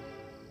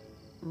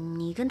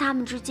你跟他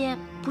们之间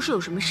不是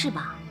有什么事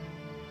吧？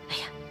哎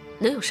呀，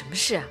能有什么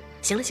事啊？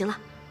行了行了，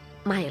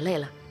妈也累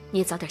了，你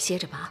也早点歇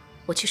着吧啊！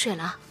我去睡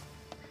了啊，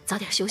早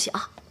点休息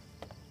啊。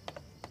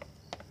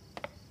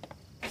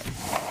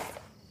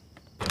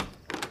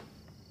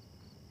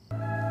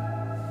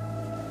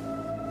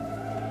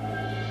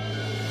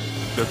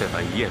刘在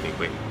凡一夜未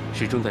归，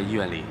始终在医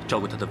院里照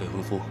顾他的未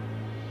婚夫。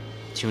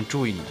请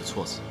注意你的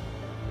措辞。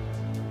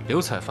刘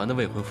彩凡的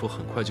未婚夫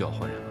很快就要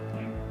换人了，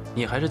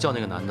你还是叫那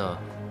个男的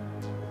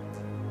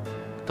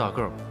大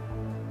个儿吧。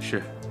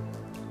是。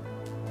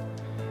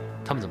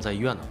他们怎么在医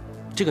院呢？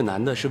这个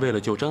男的是为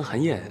了救张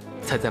寒燕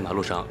才在马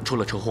路上出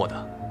了车祸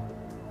的。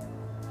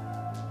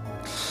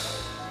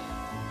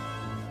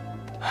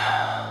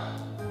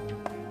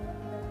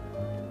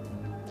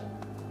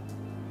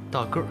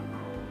大个儿，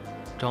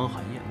张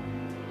寒燕，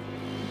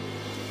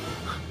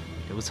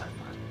刘彩凡。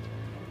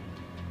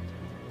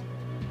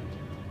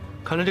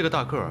看来这个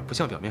大个儿不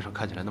像表面上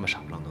看起来那么傻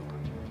不愣登的。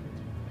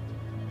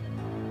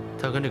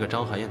他跟这个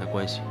张寒燕的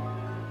关系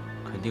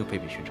肯定非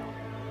比寻常。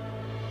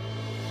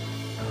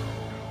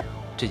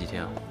这几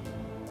天啊，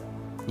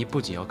你不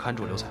仅要看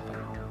住刘彩凡，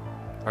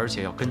而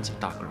且要跟紧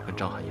大个儿跟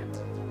张寒燕，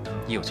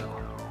一有情况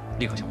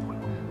立刻向我汇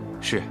报。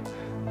是。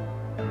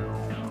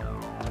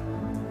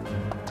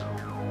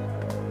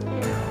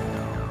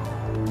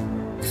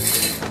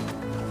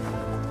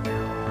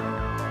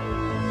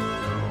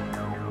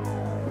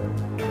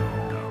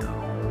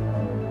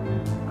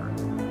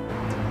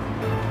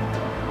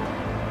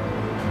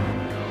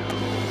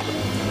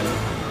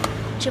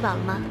吃饱了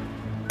吗？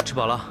吃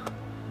饱了，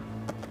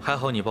还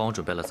好你帮我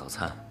准备了早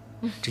餐。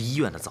这医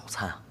院的早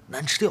餐啊，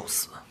难吃的要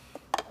死。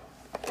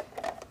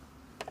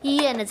医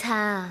院的餐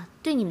啊，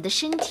对你们的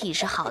身体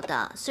是好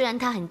的，虽然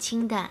它很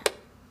清淡。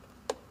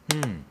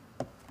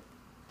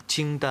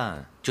清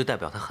淡就代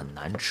表它很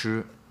难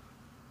吃。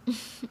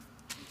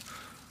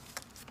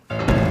哎，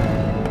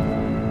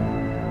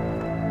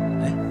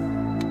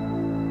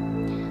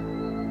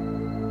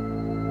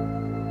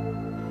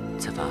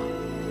彩凡，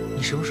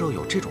你什么时候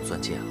有这种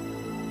钻戒啊？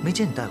没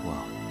见你戴过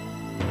啊。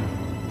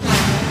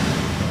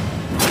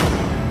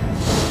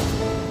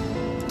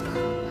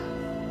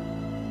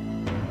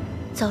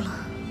糟了，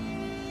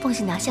忘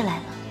记拿下来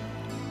了。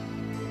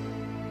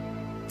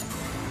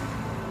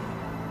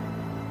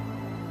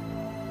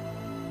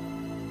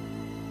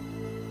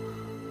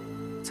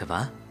彩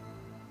凡，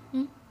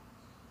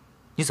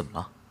你怎么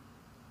了？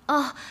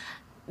哦，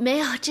没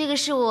有，这个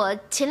是我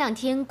前2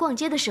天逛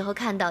街的时候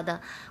看到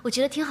的，我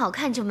觉得挺好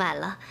看就买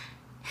了。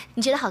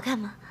你觉得好看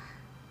吗？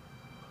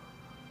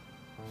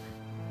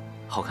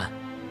好看。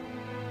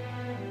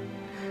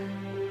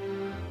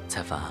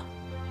彩凡，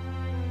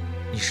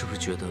你是不是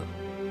觉得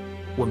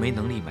我没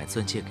能力买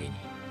钻戒给你，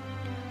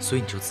所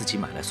以你就自己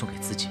买来送给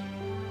自己？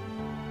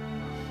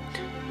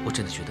我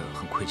真的觉得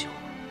很愧疚。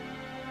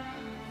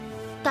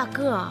大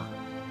个，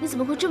你怎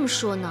么会这么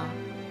说呢？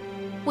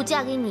我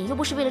嫁给你又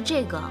不是为了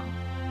这个。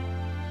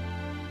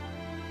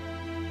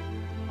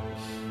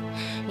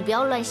你不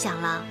要乱想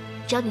了，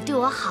只要你对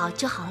我好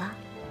就好了。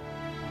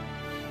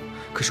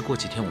可是过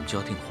几天我们就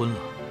要订婚了，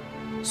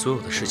所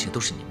有的事情都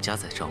是你们家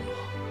在张罗。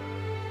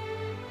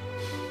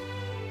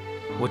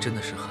我真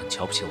的是很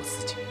瞧不起我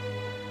自己。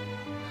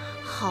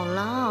好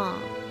了，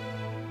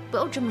不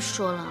要这么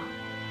说了。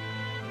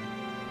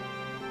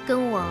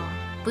跟我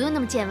不用那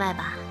么见外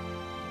吧。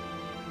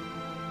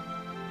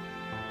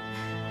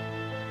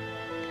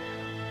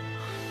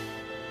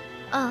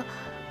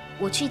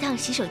我去一趟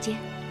洗手间。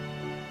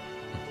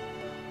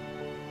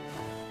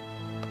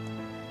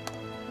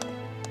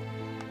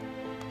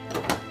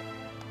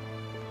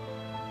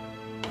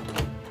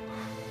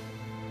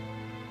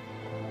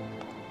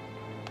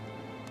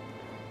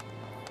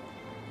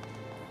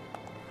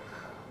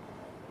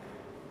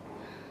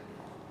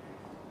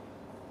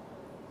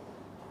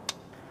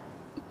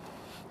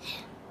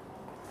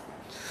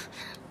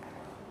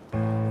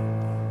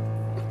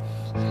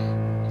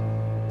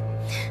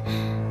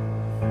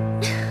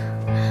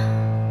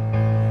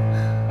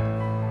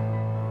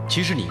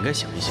其实你应该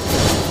想一想，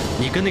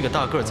你跟那个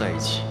大个儿在一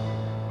起，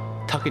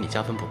他给你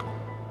加分不多。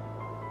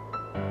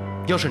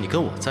要是你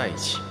跟我在一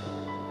起，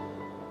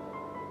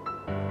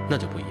那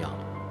就不一样了。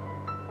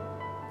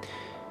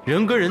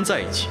人跟人在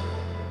一起，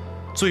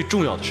最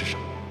重要的是什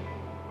么？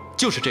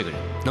就是这个人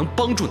能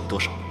帮助你多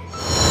少。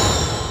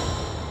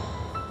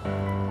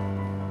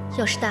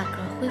要是大个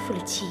儿恢复了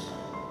记忆，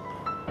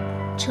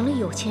成了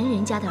有钱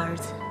人家的儿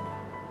子，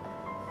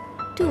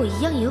对我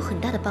一样也有很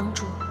大的帮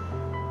助。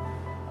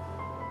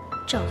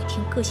赵雨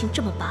天个性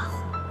这么跋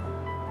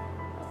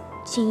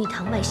扈，金玉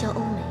堂外销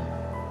欧美，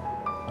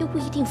又不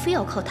一定非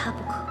要靠他不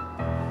可。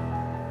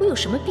我有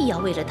什么必要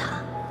为了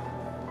他，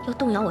要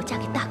动摇我嫁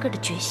给大个儿的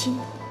决心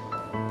呢？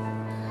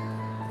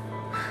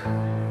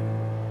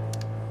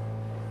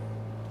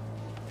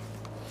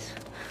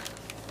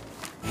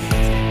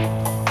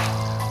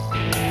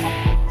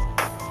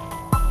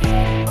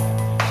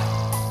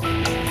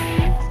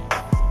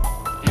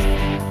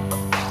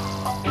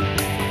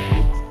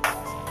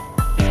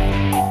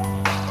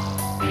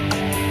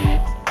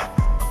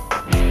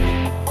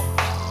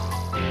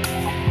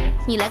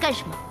你来干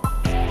什么？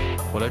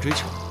我来追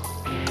求，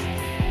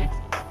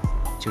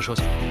请收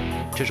下，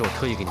这是我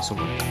特意给你送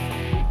过来的。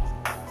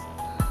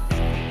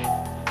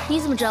你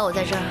怎么知道我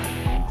在这儿？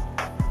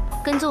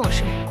跟踪我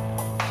是吗？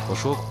我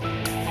说过，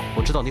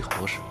我知道你很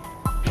多事，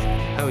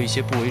还有一些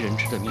不为人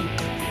知的秘密。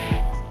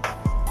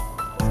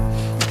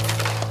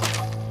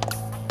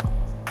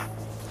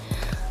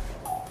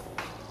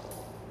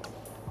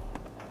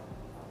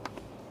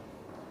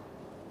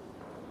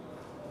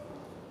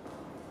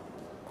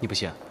你不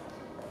信？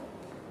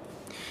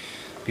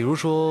比如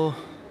说，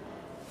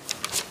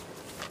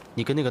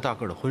你跟那个大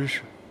个儿的婚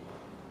事，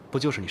不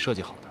就是你设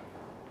计好的，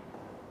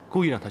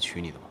故意让他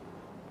娶你的吗？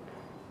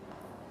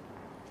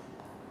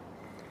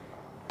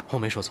我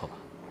没说错吧？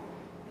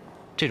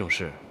这种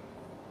事，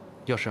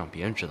要是让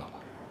别人知道了，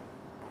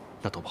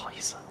那多不好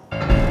意思。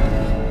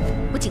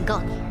我警告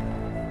你，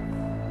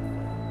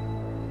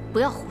不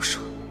要胡说。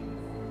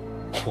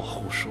我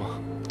胡说？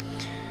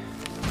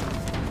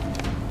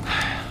哎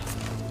呀，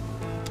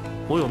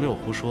我有没有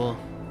胡说？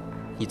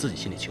你自己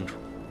心里清楚。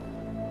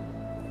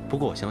不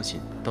过我相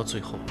信，到最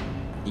后，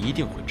你一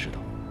定会知道，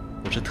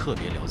我是特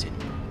别了解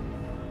你，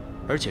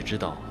而且知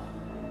道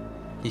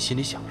你心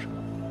里想什么。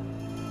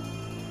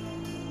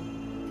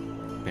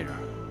美人儿，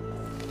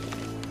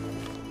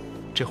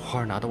这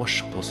花拿得我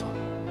手都酸了，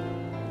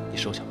你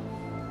收下吧。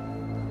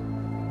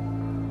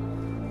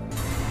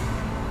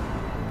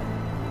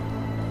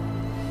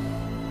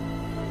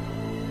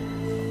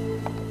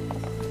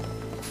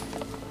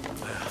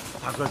哎呀，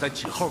大哥在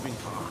几号病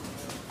房啊？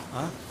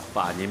啊，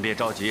爸，您别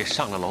着急，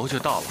上了楼就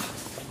到了。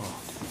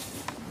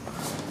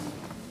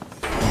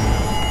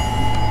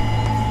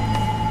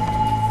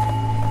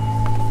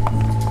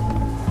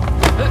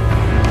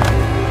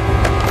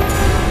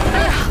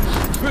哎呀！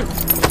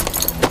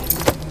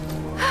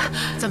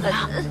怎么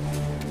了？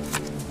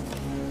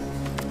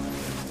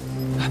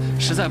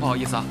实在不好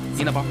意思啊，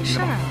您的包，您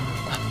的包，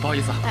不好意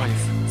思啊，不好意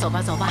思。走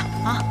吧，走吧，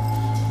啊，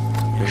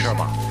没事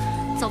吧？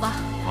走吧。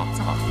好，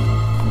走。好。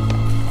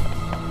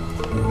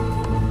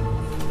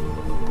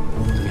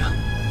怎么样？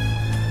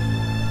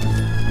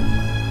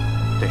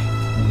对，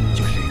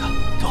就是这个。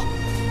走。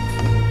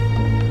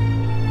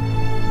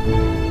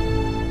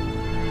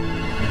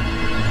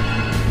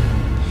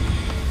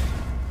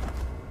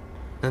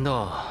难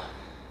道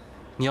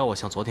你要我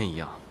像昨天一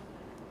样，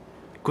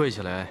跪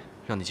下来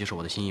让你接受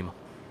我的心意吗？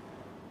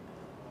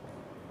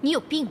你有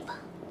病吧？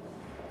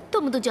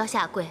动不动就要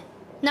下跪，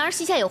男儿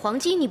膝下有黄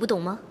金，你不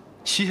懂吗？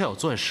膝下有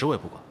钻石我也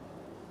不管，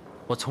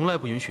我从来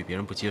不允许别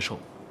人不接受。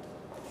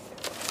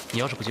你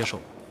要是不接受，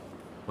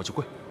我就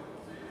跪。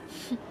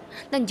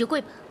那你就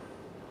跪吧。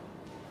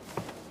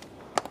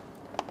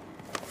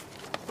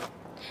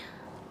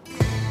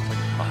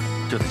啊，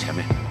就在前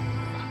面。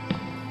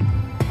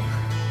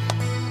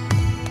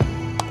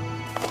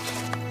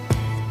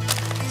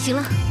行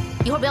了，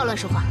一会儿不要乱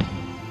说话。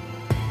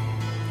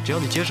只要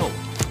你接受我，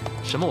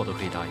什么我都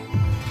可以答应。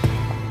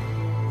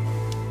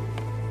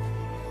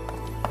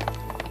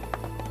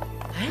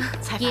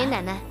爷爷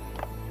奶奶，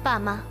爸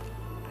妈，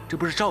这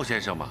不是赵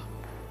先生吗？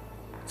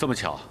这么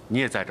巧，你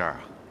也在这儿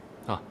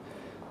啊？啊，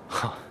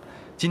哈，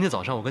今天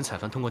早上我跟彩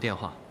凡通过电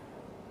话，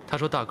他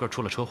说大个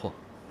出了车祸，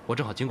我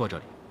正好经过这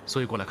里，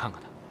所以过来看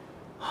看他。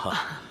哈，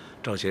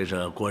赵先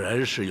生果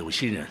然是有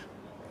心人。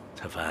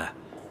彩凡，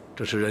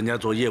这是人家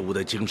做业务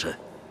的精神，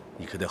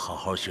你可得好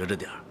好学着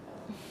点儿。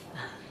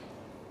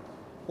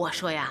我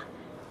说呀，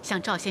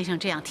像赵先生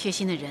这样贴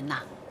心的人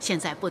呐，现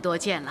在不多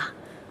见了。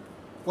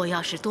我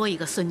要是多一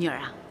个孙女儿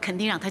啊，肯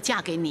定让她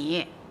嫁给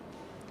你。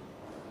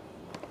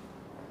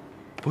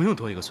不用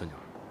多一个孙女儿，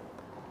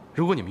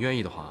如果你们愿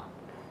意的话，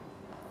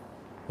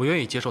我愿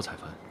意接受彩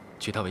凡，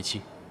娶她为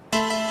妻。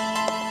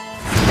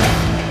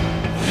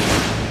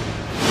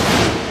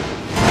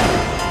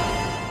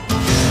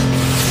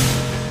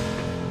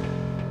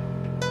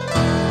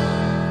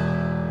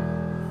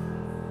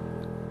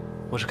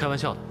我是开玩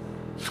笑的，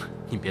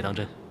你别当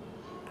真。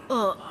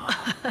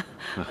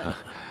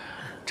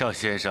赵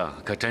先生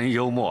可真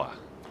幽默啊！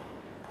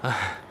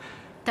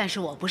但是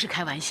我不是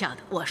开玩笑的，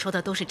我说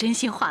的都是真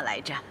心话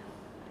来着。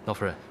老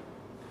夫人，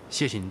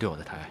谢谢您对我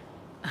的抬爱。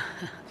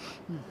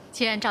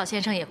既然赵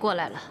先生也过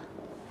来了，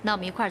那我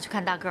们一块儿去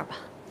看大个儿吧。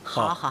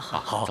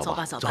好，走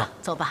吧，走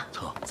吧，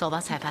走吧，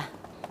彩帆。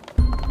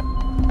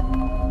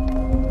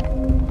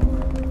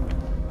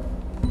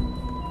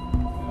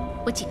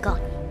我警告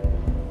你，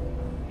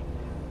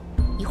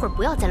一会儿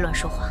不要再乱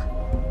说话。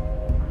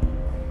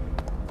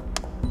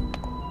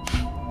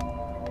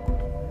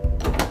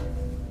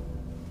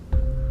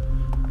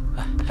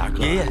大哥，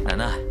爷爷奶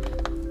奶，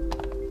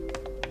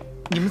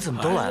你们怎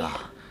么都来了？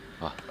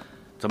啊，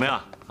怎么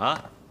样啊？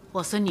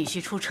我孙女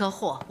婿出车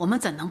祸，我们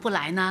怎能不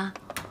来呢？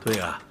对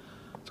呀，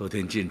昨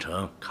天进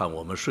城看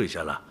我们睡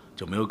下了，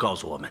就没有告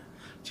诉我们。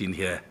今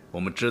天我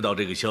们知道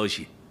这个消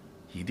息，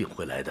一定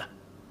会来的。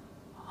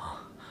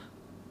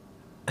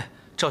哎，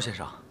赵先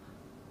生，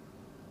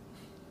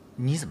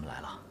你怎么来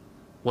了？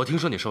我听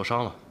说你受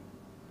伤了，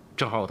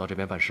正好我到这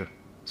边办事，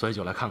所以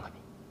就来看看你。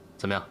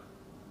怎么样？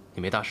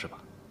你没大事吧？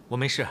我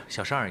没事，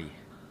小伤而已。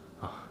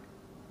啊。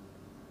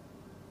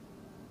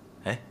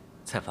哎，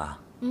蔡凡，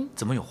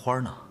怎么有花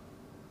呢？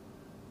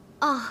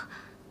哦，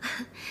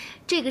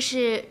这个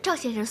是赵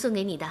先生送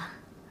给你的。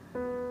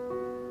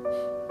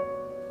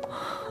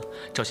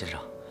赵先生，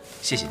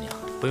谢谢你啊。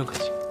不用客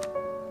气。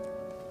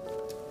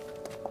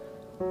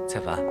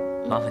蔡凡，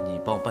麻烦你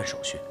帮我办手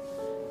续。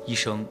医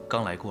生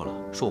刚来过了，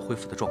说我恢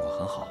复的状况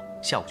很好，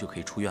下午就可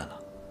以出院了。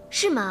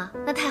是吗？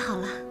那太好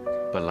了。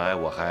本来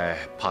我还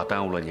怕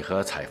耽误了你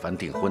和彩凡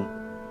订婚，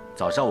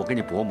早上我跟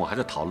你伯母还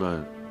在讨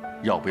论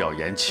要不要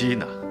延期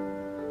呢。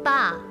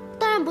爸，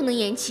当然不能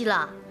延期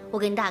了。我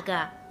跟大个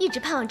儿一直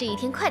盼望这一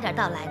天快点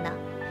到来呢。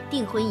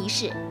订婚仪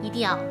式一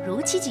定要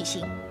如期举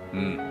行。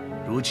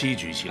如期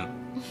举行，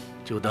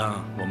就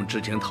当我们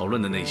之前讨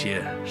论的那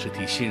些是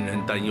替新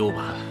人担忧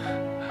吧。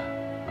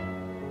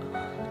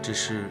只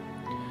是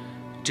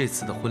这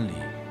次的婚礼，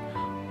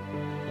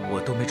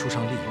我都没出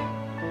上力，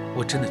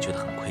我真的觉得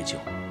很愧疚。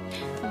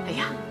哎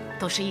呀，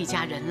都是一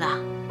家人了，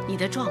你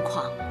的状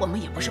况我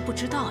们也不是不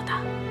知道的，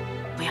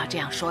不要这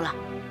样说了。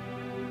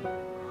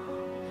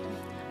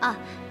啊，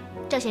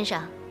赵先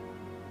生，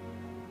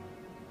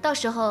到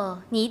时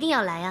候你一定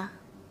要来啊！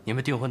你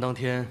们订婚当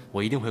天，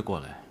我一定会过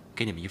来，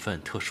给你们一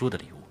份特殊的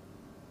礼物。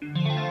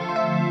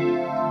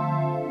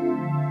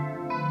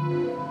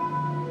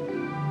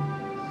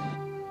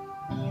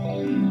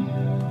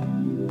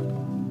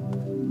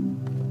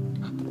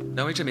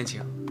两位这边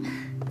请。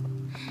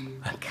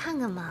你看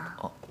看嘛。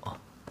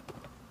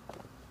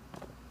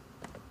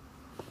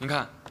您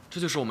看，这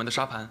就是我们的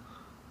沙盘。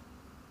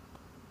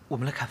我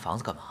们来看房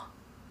子干嘛？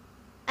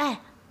哎，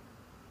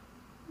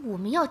我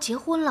们要结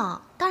婚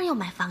了，当然要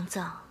买房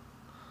子。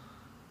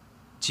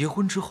结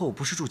婚之后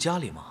不是住家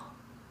里吗？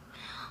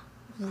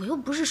我又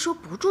不是说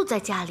不住在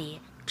家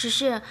里，只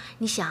是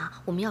你想，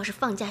我们要是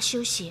放假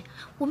休息，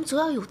我们总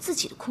要有自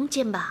己的空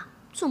间吧，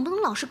总不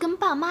能老是跟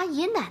爸妈、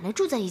爷爷奶奶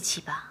住在一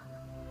起吧。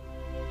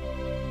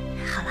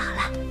好了，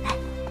来。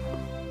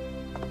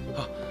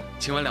好，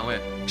请问两位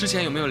之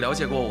前有没有了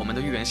解过我们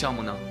的豫园项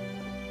目呢？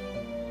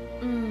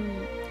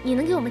你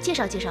能给我们介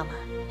绍介绍吗？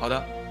好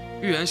的，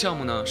豫园项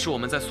目呢是我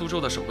们在苏州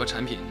的首个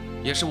产品，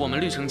也是我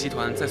们绿城集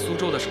团在苏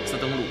州的首次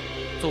登陆。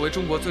作为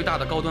中国最大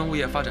的高端物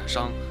业发展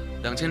商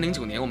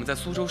，2009年我们在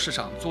苏州市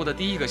场做的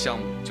第一个项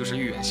目就是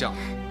豫园项目。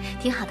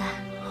挺好的。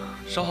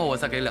稍后我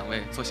再给两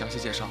位做详细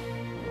介绍。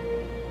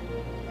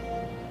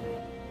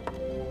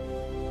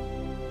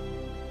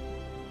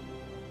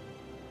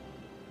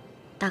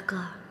大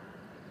哥，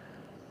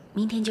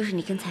明天就是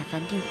你跟彩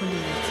凡订婚的日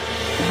子，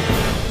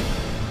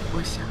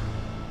我想，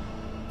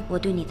我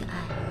对你的爱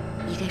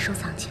也该收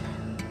藏起来了。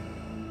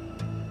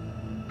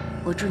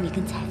我祝你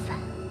跟彩凡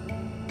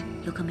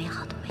有个美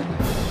好的未来。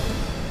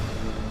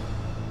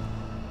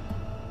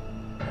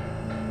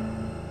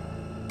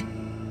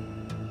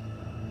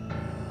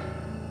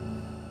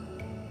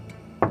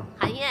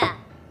韩烨，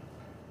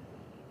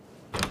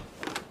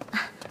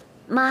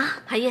妈，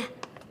韩烨，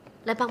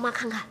来帮妈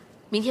看看，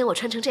明天我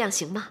穿成这样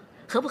行吗？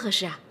合不合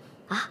适啊？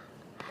啊，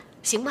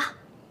行吗？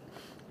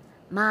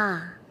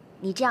妈，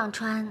你这样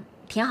穿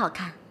挺好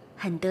看，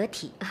很得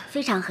体，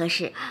非常合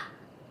适。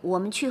我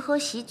们去喝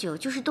喜酒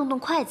就是动动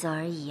筷子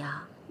而已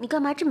啊，你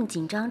干嘛这么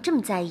紧张，这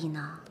么在意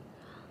呢？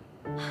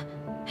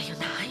哎呦，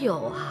哪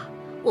有啊！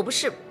我不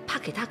是怕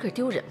给大个儿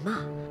丢人吗？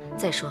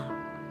再说了，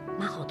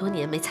妈好多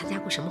年没参加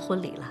过什么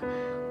婚礼了，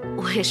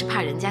我也是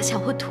怕人家笑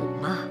我土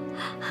嘛。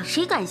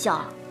谁敢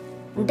笑？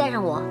你带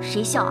上我，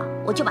谁笑啊？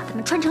我就把他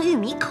们穿成玉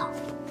米烤。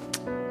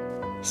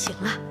行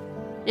了，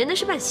人家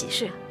是办喜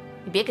事，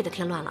你别给他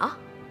添乱了啊。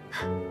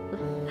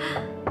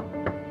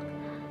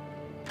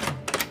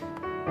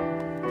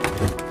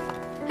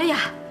哎呀，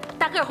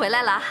大个儿回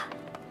来了！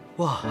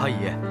哇，阿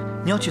姨，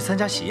你要去参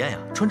加喜宴呀？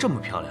穿这么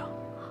漂亮。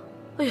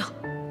哎呦，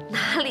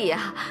哪里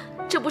呀？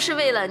这不是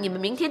为了你们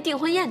明天订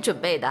婚宴准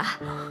备的，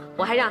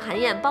我还让韩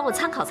燕帮我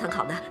参考参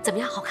考呢。怎么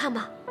样，好看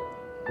吗？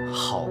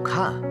好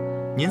看？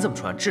您这么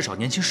穿，至少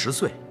年轻10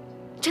岁。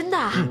真的？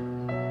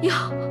哟，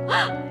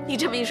你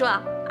这么一说，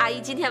阿姨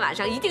今天晚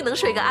上一定能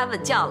睡个安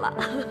稳觉了。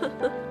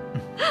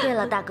对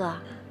了，大个，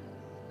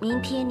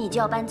明天你就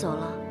要搬走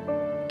了，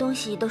东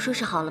西都收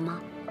拾好了吗？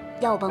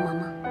要我帮忙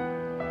吗？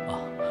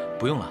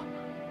不用了，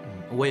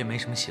我也没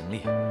什么行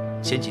李，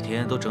前几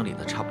天都整理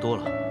得差不多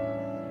了。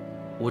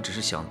我只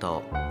是想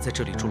到在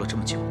这里住了这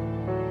么久，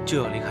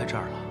就要离开这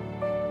儿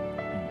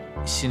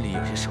了，心里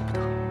有些舍不得。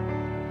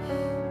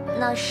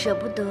那舍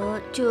不得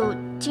就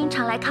经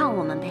常来看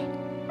我们呗。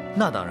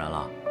那当然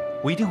了，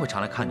我一定会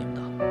常来看你们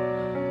的。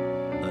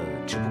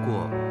只不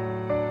过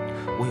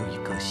我有一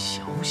个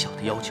小小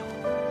的要求，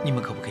你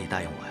们可不可以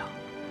答应我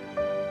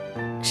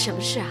呀？什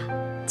么事啊？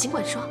尽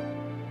管说。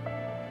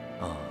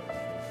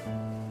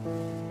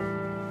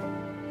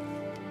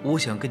我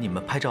想跟你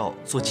们拍照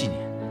做纪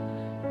念，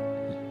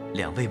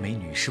两位美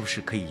女是不是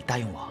可以答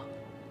应我？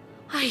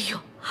哎呦，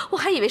我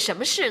还以为什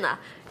么事呢，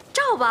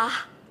照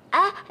吧。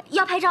哎，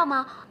要拍照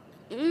吗？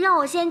让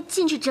我先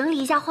进去整理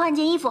一下，换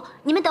件衣服，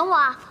你们等我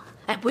啊。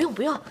哎，不用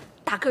不用，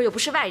大个又不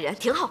是外人，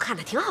挺好看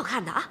的，挺好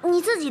看的啊。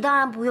你自己当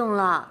然不用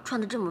了，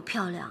穿得这么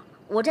漂亮，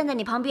我站在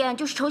你旁边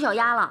就是丑小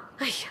鸭了。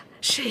哎呀，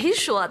谁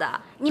说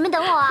的？你们等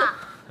我啊。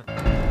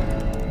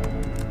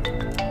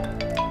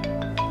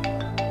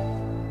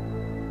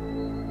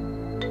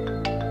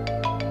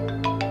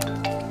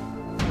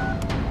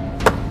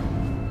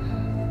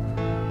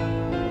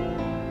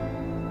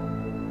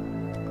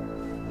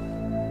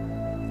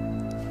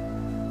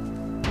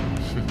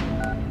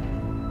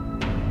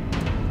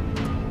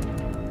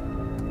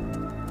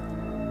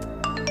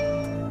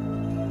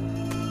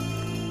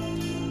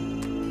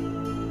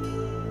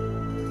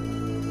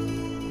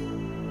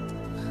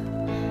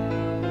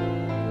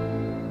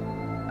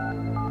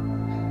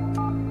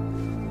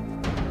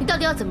到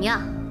底要怎么样？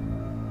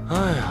哎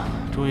呀，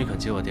终于肯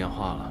接我电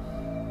话了。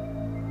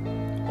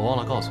我忘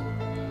了告诉你，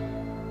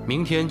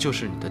明天就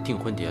是你的订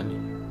婚典礼。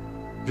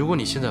如果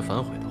你现在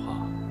反悔的话，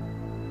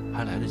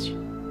还来得及。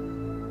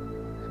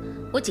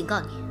我警告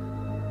你，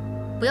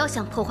不要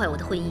想破坏我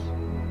的婚姻，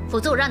否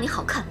则我让你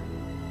好看。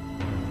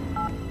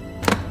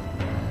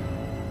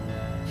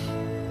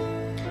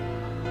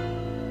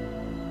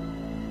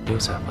刘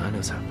彩凡，刘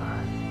彩凡，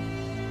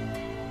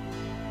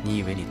你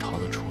以为你逃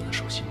得出我的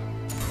手心吗？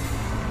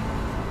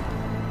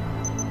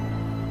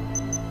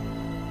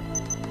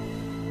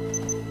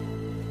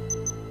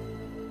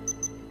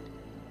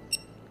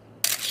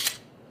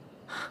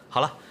好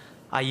了，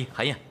阿姨、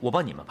韩燕，我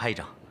帮你们拍一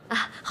张。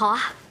啊，好啊。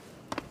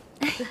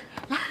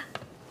来，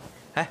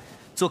哎，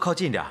坐靠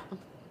近点。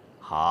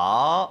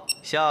好，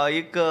笑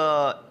一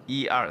个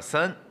，1、2、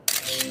3。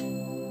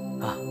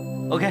啊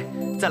 ，OK，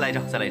 再来一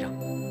张，再来一张。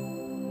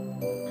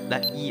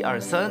来，1、2、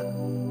3。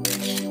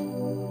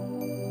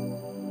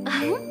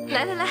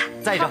来来来，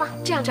再一张，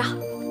这样照。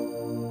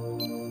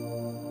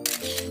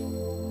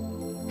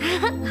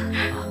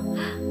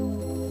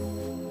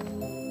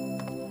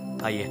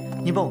阿姨，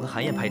您帮我跟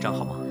韩燕拍一张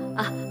好吗？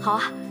啊，好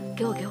啊，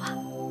给我给我。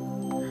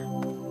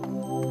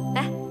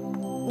来，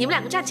你们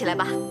两个站起来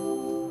吧。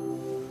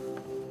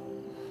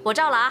我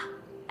照了啊。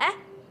哎，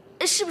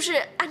是不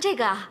是按这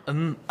个啊？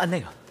按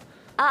那个。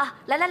啊，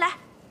来来来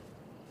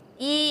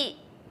，1、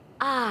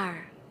2、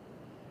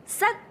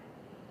3。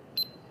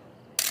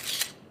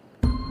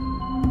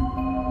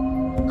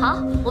好，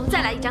我们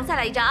再来一张，再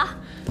来一张啊！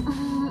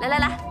来来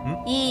来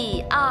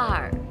，1、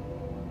2、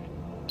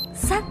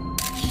3。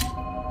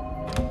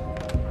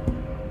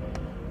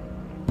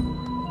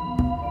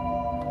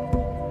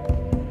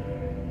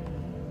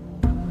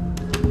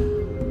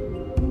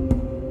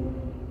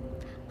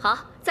好，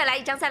再来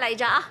一张，再来一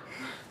张啊！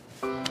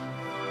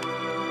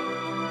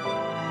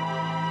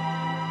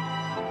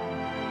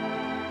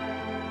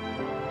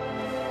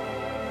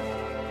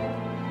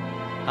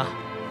啊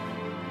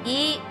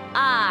，1、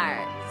2、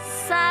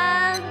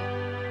3。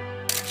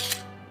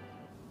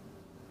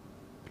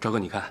赵哥，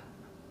你看，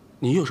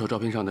你右手照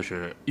片上的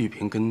是玉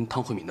萍跟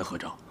汤慧敏的合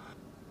照，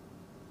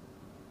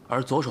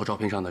而左手照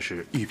片上的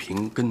是玉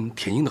萍跟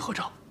田英的合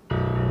照。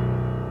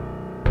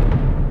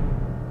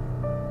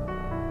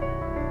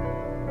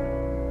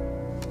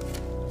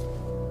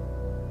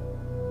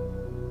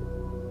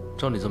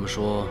照你这么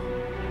说，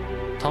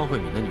汤慧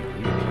敏的女儿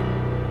玉萍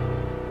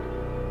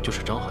就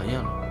是张含燕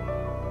了。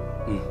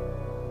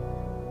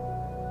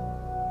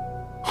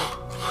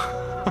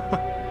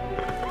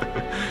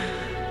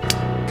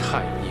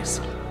太有意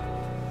思了。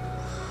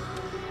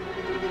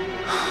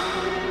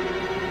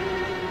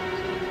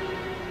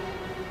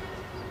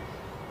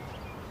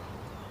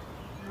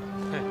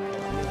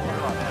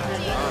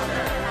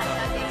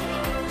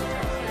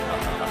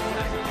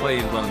欢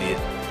迎光临。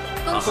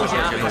恭喜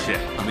啊！恭喜，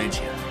里面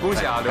请。恭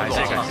喜啊，刘总！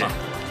感谢。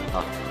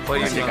啊，欢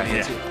迎光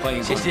临，欢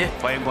迎光临，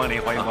欢迎光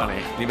临，欢迎光临，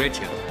里面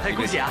请。哎，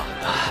恭喜啊！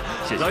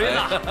谢谢老爷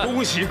子，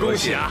恭喜恭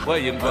喜啊！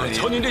欢迎光临。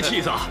瞧您这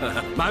气色，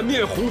满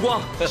面红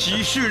光，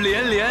喜事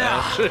连连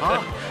啊！是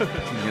啊，今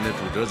天的主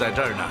角在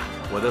这儿呢，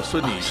我的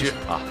孙女婿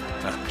啊，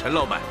陈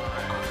老板。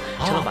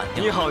陈老板，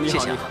你好，你好，谢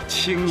谢。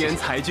青年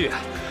才俊，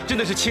真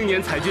的是青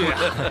年才俊啊！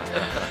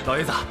老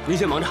爷子，您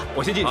先忙着，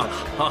我先进去了。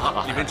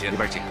好，里边请，里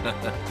边请。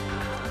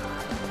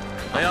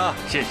哎呀，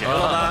谢谢陈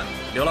老板，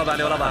刘老板，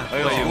刘老板，哎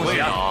呦，恭喜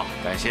啊！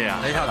感谢啊！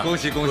哎呀，恭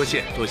喜恭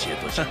喜，多谢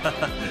多谢。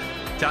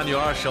家女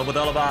儿舍不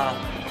得了吧？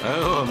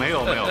没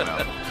有，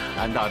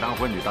男大当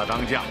婚，女大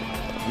当嫁，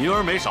女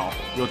儿没少，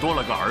又多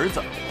了个儿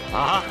子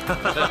啊！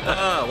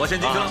我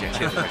先进车，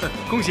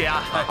恭喜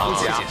啊！恭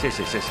喜啊！谢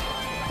谢，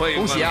欢迎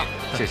恭喜啊！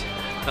谢谢，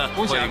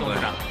恭喜啊，董事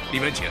长，里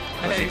面请。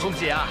恭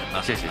喜啊！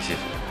谢谢。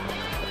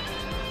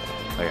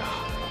哎呀，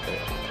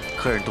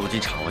客人都进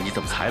场了，你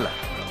怎么才来？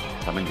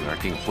咱们女儿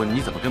订婚，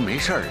你怎么跟没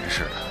事人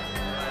似的？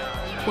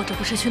我这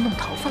不是去弄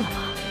头发了吗？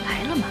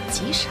来了嘛，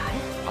急啥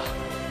呀？啊，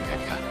你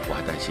看，我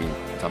还担心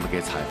咱们给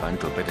彩凡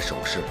准备的首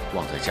饰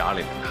忘在家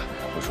里了呢。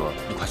我说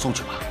你快送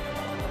去吧。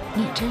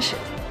你也真是，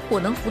我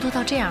能糊涂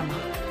到这样吗？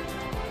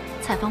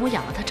彩凡，我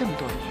养了她这么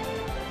多年，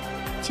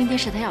今天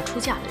是她要出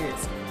嫁的日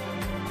子，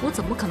我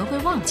怎么可能会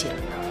忘记了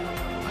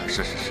呢？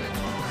是。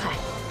嗨，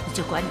你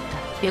就管你的，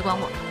别管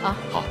我了啊。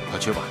好，快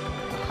去吧。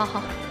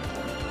好。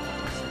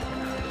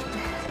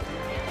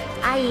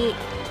阿姨，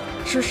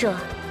叔叔，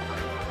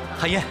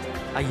韩燕，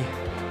阿姨。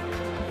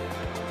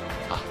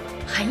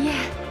韩燕。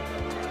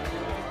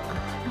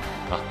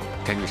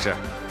田女士，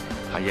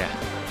韩燕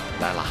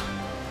来了。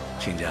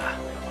亲家，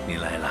你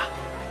来了。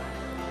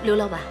刘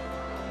老板，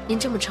您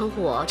这么称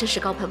呼我，真是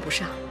高攀不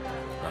上。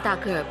大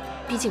个儿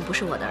毕竟不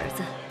是我的儿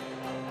子，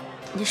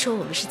您说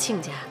我们是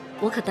亲家，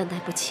我可担待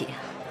不起啊。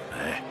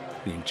哎，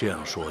您这样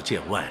说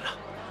见外了。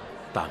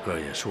大个儿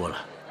也说了，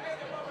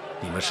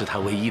你们是他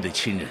唯一的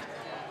亲人。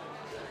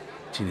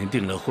今天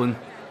订了婚，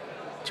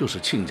就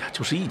是亲家，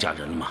就是一家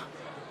人了嘛。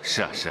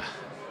是啊。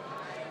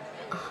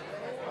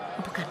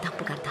不敢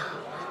当。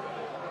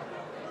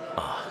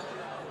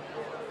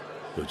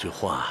有句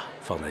话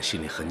放在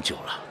心里很久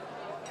了，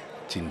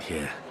今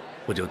天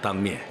我就当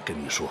面跟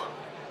你说。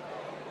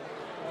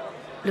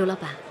刘老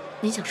板，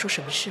您想说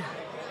什么事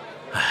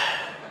啊？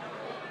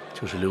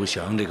就是刘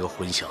翔这个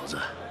混小子，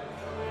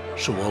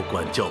是我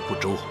管教不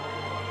周。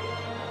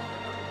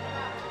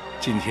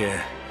今天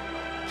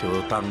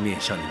就当面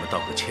向你们道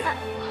个歉。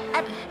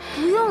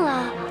不用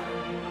了。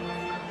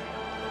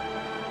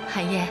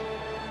韩燕，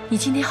你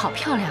今天好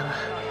漂亮啊！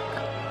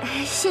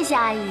谢谢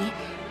阿姨，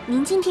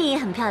您今天也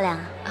很漂亮。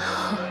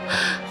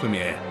慧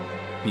敏，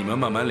你们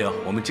慢慢聊，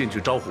我们进去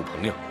招呼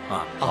朋友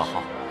啊。好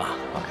啊。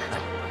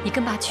你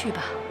跟爸去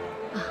吧。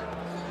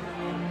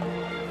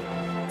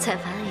彩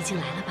凡已经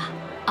来了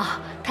吧？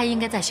她应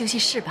该在休息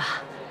室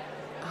吧？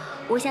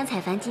我想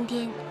彩凡今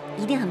天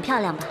一定很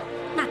漂亮吧？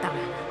那当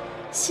然了，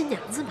新娘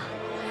子嘛。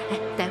哎，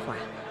待会儿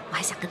我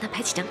还想跟她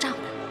拍几张照呢。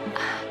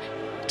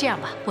这样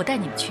吧，我带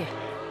你们去。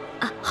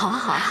好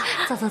啊，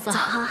走。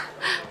好。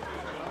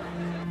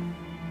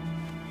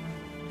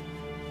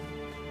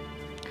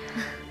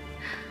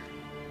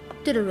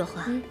对了，若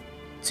华，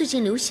最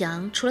近刘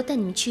翔除了带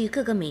你们去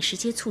各个美食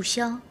街促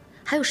销，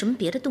还有什么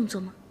别的动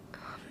作吗？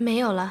没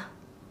有了。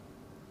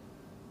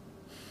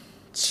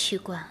奇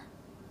怪，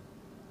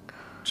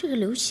这个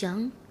刘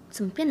翔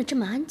怎么变得这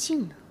么安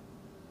静呢？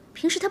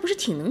平时他不是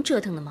挺能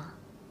折腾的吗？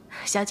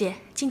小姐，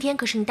今天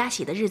可是你大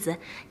喜的日子，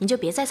你就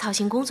别再操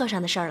心工作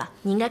上的事儿了，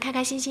你应该开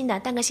开心心的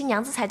当个新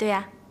娘子才对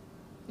啊。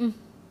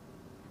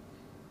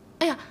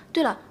哎呀，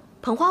对了，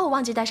捧花我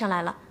忘记带上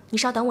来了，你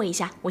稍等我一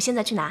下，我现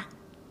在去拿。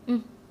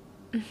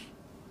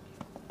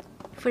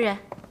夫人，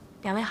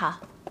两位好。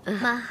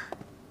妈，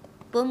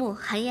伯母，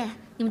韩燕，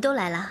你们都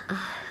来了。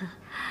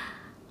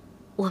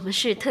我们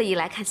是特意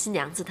来看新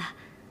娘子的。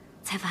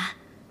彩凡，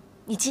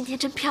你今天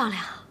真漂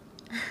亮。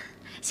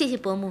谢谢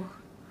伯母。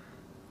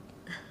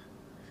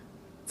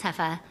彩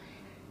凡，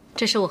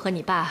这是我和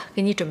你爸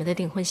给你准备的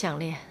订婚项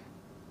链，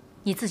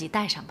你自己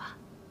戴上吧。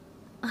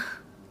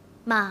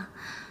妈，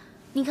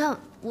你看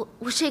我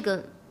这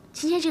个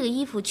今天这个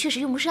衣服确实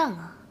用不上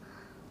啊。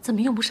怎么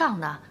用不上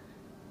呢？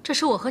这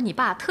是我和你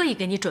爸特意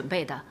给你准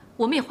备的，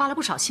我们也花了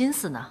不少心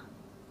思呢。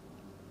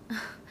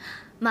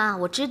妈，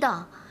我知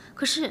道，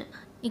可是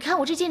你看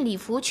我这件礼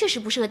服确实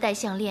不适合戴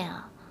项链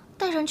啊，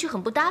戴上去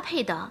很不搭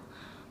配的。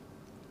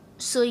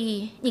所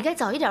以你该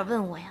早一点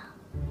问我呀。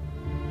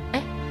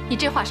哎，你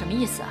这话什么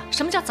意思啊？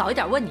什么叫早一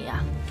点问你啊？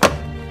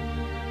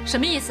什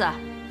么意思啊？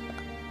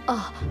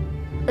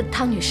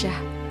汤女士，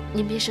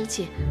您别生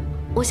气，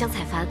我想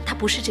彩凡她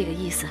不是这个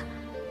意思。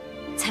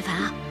彩凡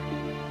啊，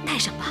戴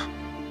上吧，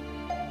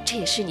这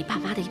也是你爸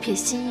妈的一片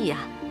心意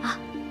啊！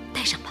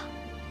戴上吧。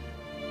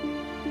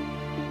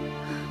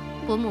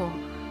伯母，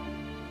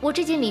我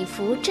这件礼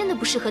服真的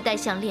不适合戴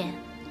项链。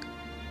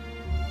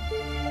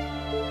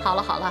好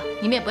了，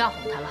你们也不要哄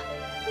她了。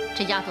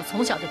这丫头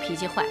从小就脾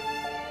气坏，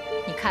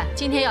你看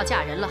今天要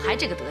嫁人了还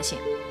这个德行。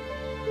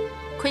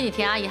亏你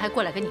田阿姨还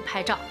过来给你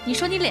拍照，你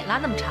说你脸拉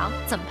那么长，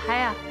怎么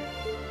拍啊？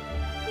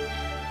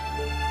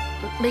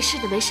没事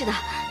的，没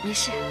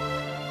事。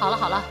好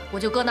了，我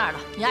就搁那儿了，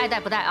你爱戴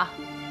不戴啊？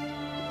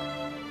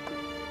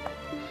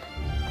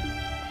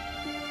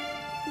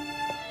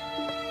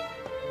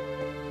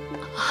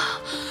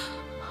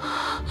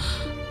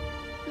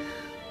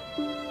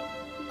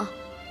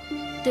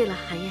对了，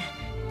韩燕，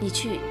你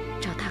去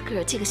找大个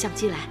儿借个相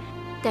机来，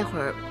待会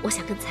儿我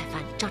想跟彩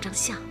凡照张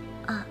相。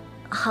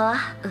好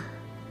啊。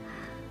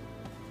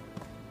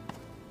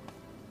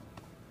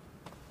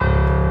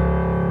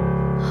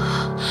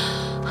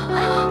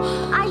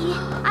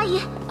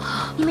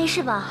你没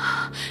事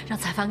吧？让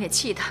采凡给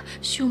气的，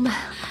胸闷。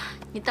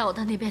你带我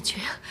到那边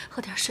去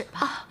喝点水吧。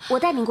啊，我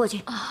带您过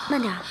去，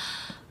慢点。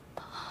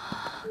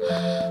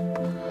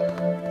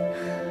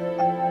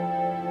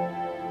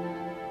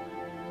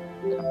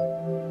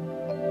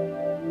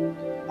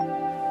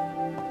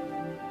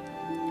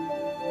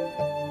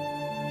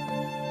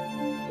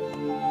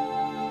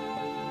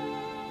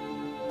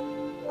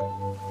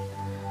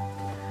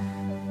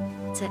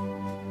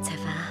采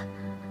凡，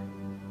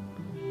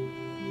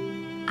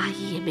阿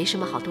姨也没什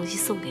么好东西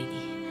送给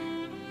你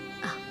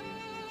啊，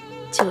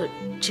就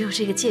只有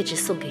这个戒指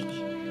送给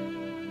你。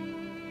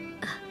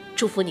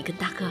祝福你跟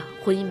大哥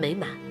婚姻美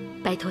满，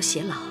白头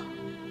偕老。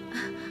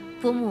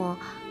伯母，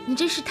你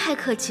真是太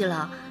客气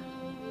了，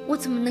我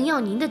怎么能要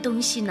您的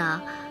东西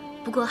呢？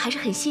不过还是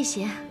很谢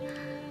谢。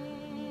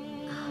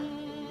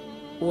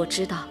我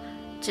知道，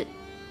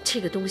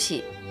这个东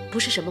西不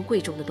是什么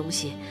贵重的东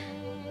西，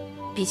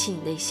比起你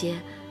那些，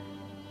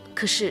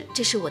可是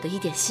这是我的一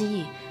点心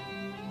意，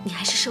你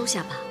还是收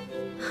下吧。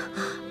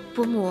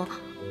伯母，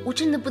我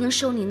真的不能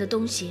收您的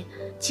东西。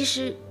其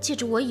实戒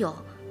指我有，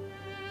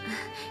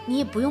你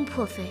也不用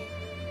破费。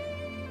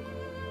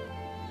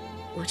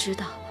我知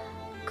道，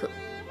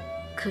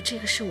可这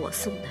个是我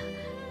送的，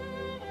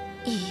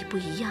意义不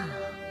一样啊。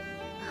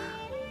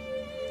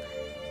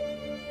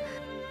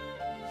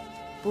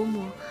伯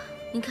母，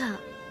您看，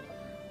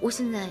我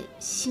现在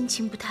心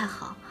情不太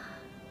好，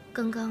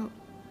刚刚，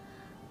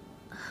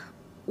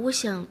我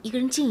想一个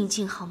人静一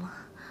静，好吗？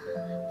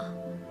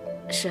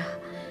是啊，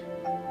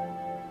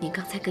你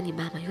刚才跟你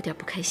妈妈有点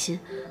不开心，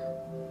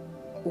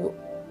我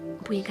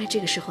不应该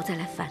这个时候再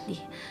来烦你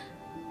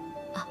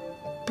啊。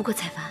不过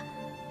采凡，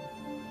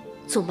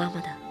做妈妈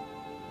的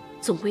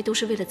总归都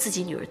是为了自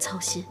己女儿操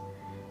心，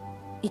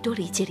你多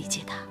理解理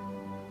解她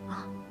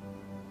啊。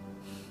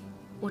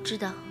我知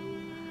道，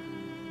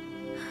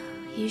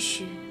也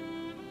许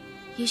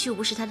我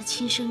不是她的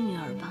亲生女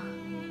儿吧，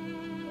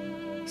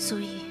所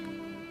以。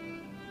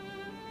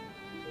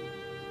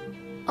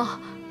哦，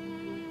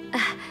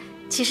哎，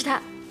其实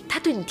他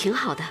对你挺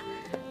好的，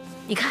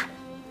你看，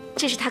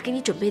这是他给你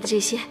准备的这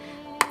些，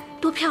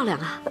多漂亮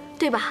啊，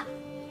对吧？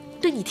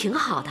对你挺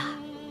好的。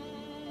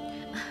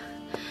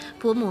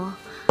伯母，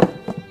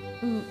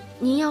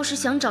您要是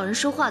想找人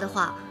说话的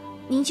话，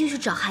您就去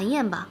找韩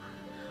燕吧。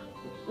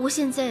我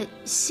现在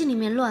心里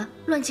面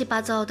乱七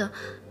八糟的，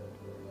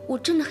我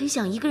真的很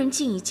想一个人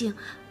静一静，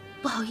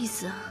不好意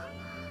思啊。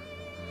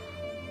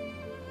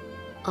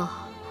哦，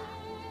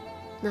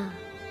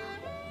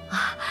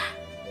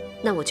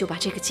那我就把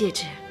这个戒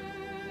指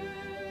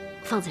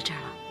放在这儿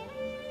了，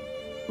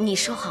你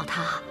收好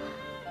它。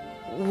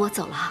我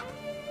走了，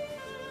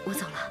我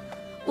走了，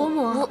伯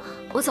母，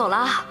我走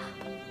了。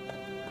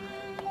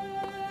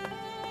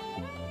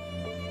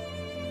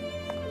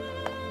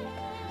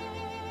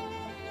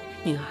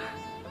女儿，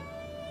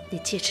那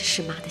戒指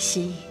是妈的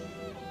心意，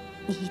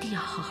你一定要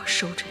好好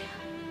收着呀。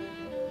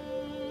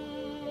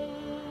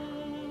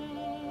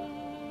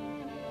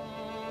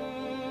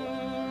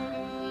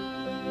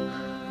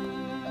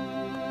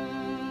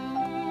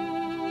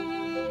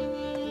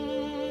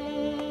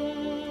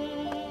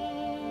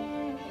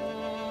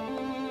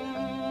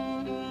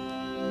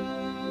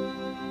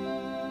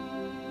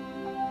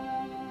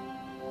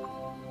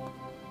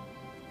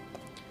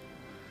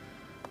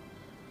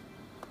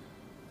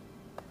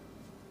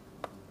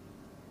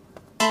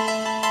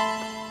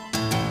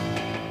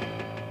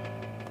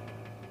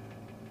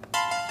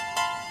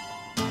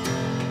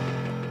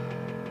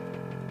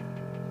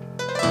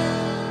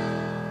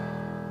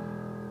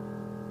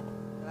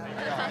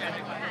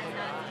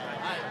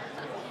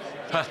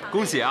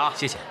恭喜啊！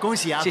谢谢，恭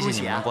喜啊！谢谢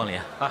你们光临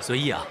啊！随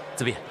意啊，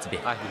自便。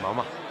哎，你忙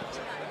吧。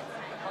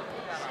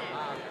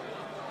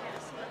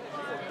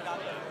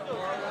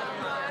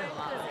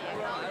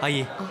阿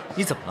姨，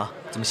你怎么了？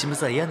怎么心不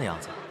在焉的样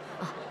子？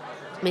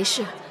没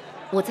事，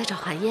我在找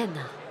韩燕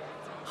呢。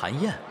韩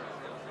燕，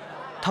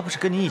她不是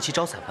跟您一起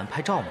找采凡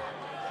拍照吗？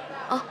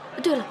哦，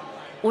对了，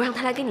我让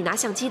她来给你拿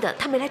相机的，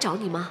她没来找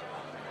你吗？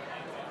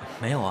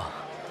没有啊。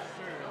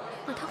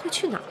那她会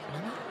去哪儿了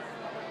呢？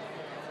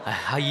哎，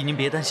阿姨，您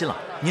别担心了，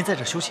您在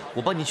这休息，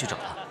我帮您去找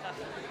她。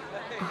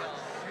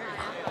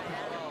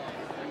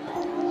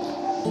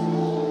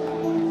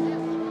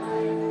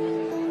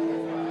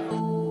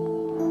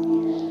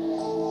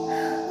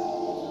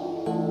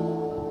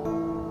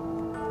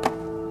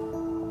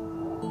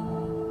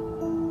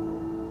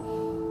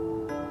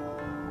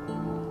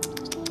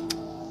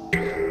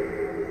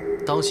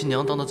当新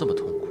娘当得这么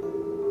痛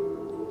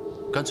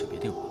苦，干脆别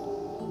订婚了。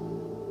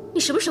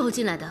你什么时候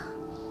进来的？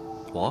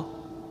我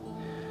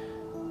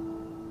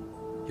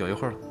有一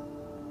会儿了。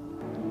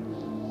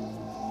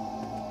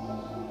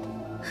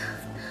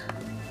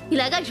你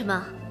来干什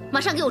么？马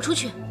上给我出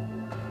去！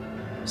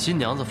新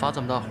娘子发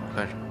这么大火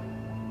干什么？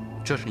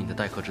这是你的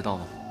待客之道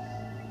吗？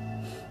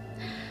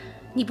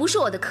你不是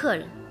我的客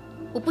人，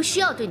我不需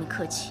要对你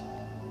客气。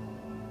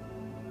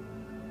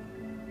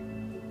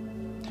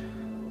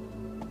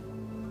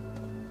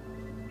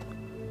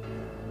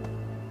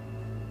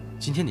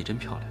今天你真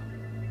漂亮，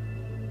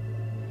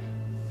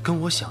跟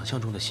我想象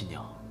中的新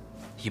娘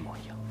一模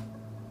一样。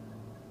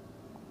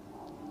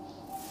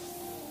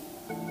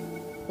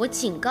我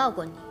警告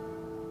过你，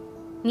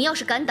你要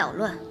是敢捣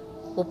乱，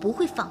我不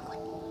会放过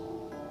你。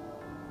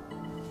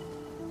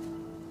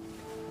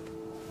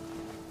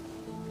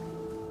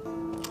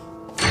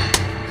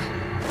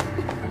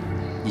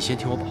你先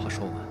听我把话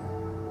说完。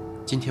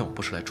今天我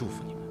不是来祝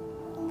福你们，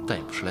但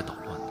也不是来捣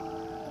乱的。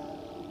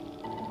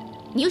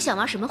你又想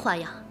玩什么花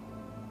样？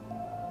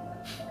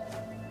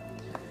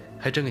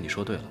还真给你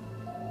说对了。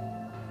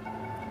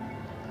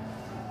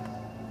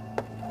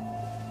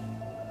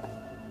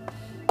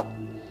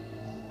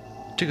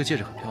这个戒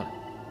指很漂亮，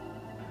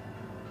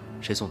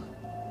谁送的？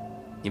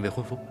你未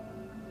婚夫？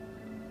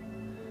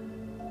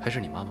还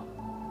是你妈妈？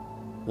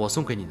我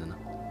送给你的呢？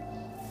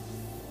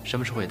什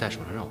么时候也戴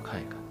手上让我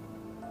看一看？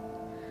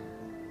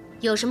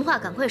有什么话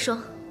赶快说，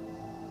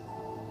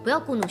不要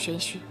故弄玄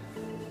虚。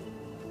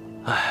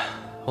哎，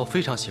我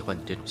非常喜欢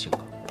你这种性格。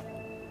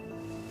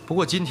不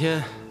过今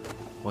天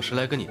我是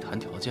来跟你谈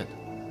条件的。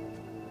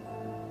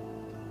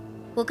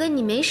我跟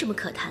你没什么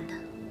可谈的。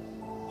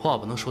话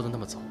不能说的那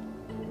么早。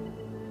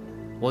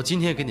我今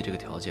天给你这个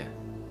条件，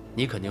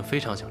你肯定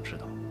非常想知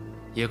道，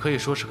也可以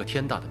说是个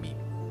天大的秘密。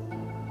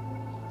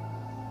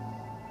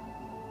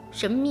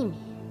什么秘密？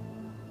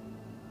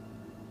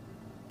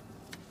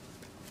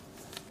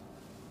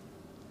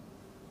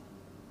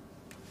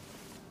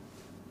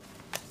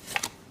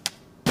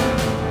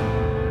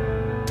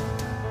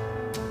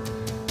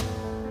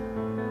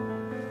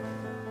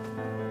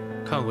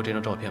看过这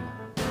张照片吗？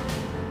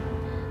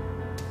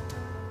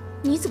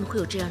你怎么会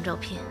有这张照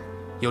片？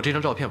有这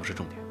张照片不是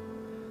重点，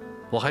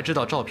我还知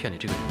道照片里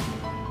这个人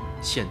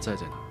现在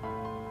在哪儿。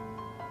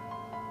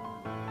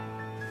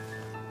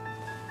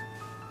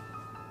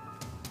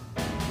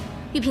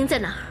玉萍在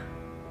哪儿？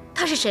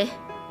她是谁？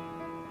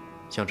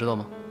想知道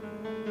吗？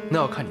那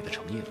要看你的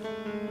诚意了。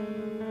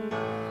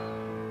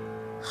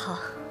好，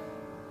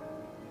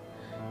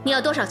你要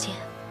多少钱？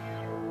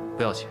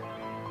不要钱，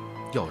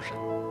要人。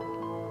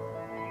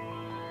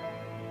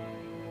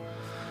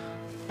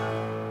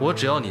我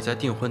只要你在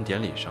订婚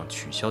典礼上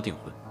取消订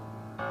婚，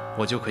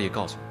我就可以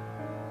告诉你，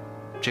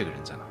这个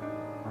人在哪儿。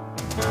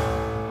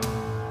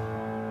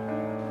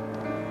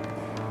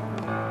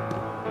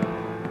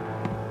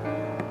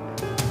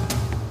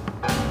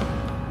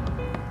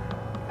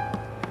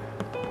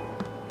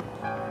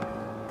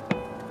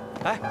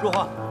哎，若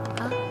花，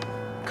啊，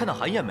看到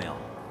韩燕没有？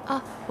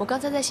啊，我刚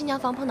才在新娘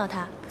房碰到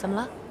她，怎么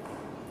了？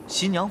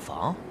新娘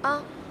房？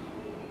啊，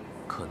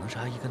可能是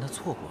阿姨跟她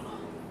错过了。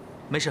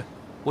没事，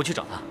我去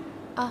找她。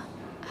啊。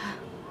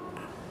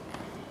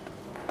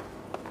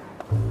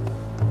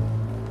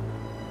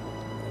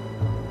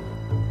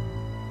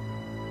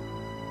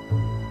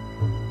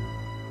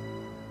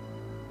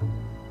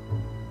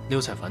刘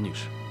彩凡女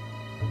士，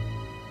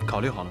考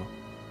虑好了吗？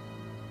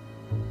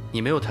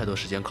你没有太多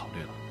时间考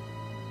虑了。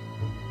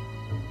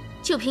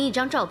就凭一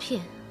张照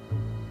片，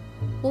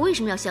我为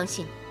什么要相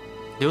信你？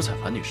刘彩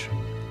凡女士，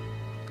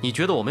你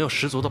觉得我没有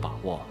十足的把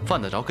握，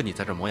犯得着跟你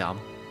在这儿磨牙吗？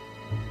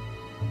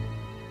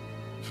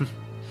哼，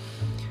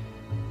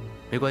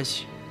没关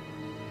系，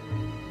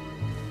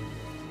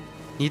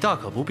你大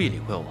可不必理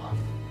会我。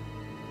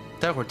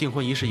待会儿订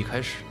婚仪式一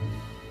开始，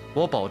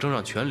我保证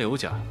让全刘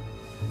家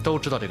都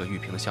知道这个玉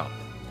萍的下落。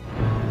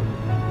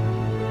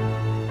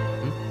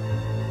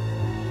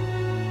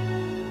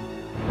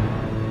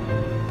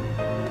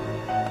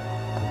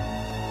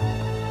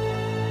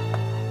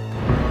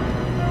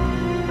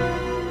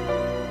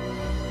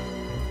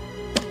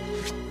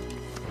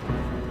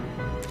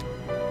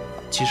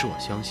其实我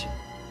相信，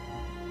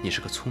你是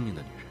个聪明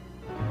的女人，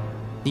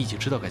你已经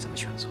知道该怎么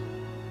选择。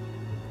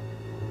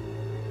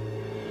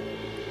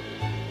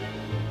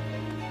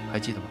还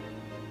记得吗？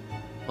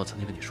我曾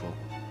经跟你说过，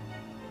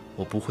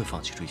我不会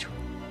放弃追求你。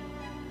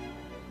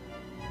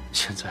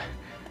现在，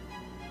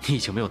你已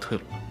经没有退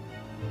路了。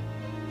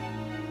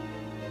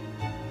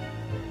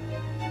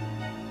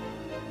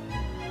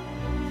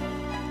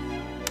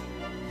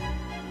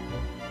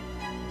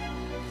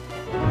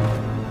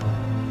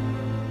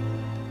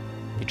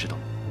你知道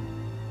吗？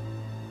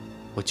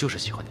我就是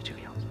喜欢你这个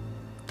样子，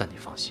但你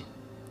放心，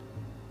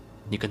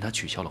你跟他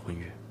取消了婚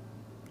约，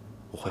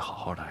我会好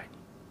好的爱你，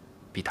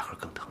比大哥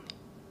更疼你。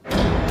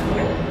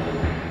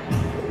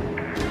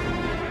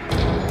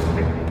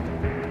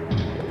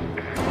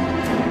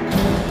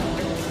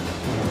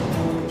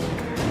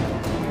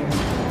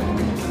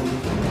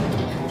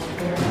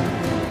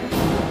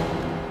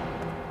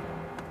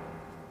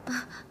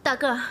大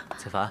个儿，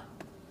彩凡，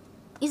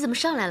你怎么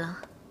上来了？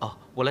哦，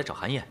我来找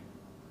韩燕，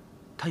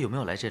她有没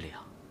有来这里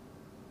啊？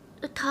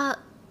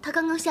她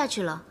刚刚下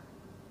去了，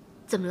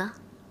怎么了？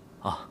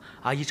哦，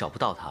阿姨找不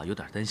到她，有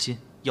点担心，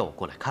要我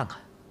过来看看。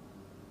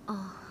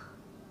哦。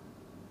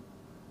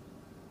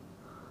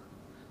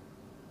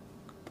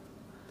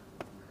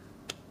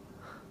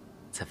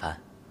彩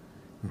凡，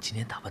你今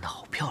天打扮得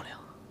好漂亮。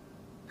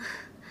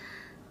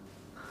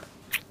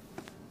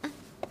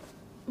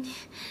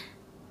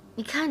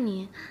你看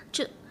你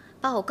这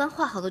把我刚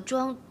化好的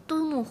妆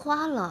都弄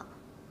花了。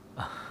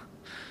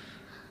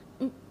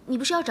你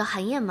不是要找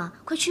韩燕吗？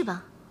快去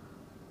吧。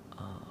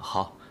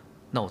好，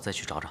那我再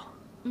去找找。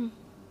嗯。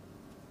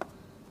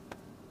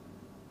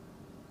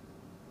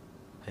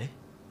哎，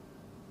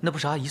那不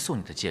是阿姨送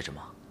你的戒指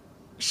吗？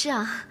是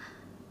啊。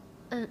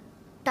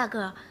大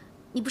个，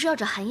你不是要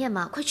找韩燕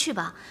吗？快去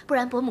吧，不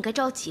然伯母该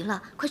着急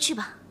了。快去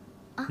吧。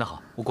啊。那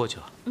好，我过去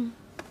了。嗯。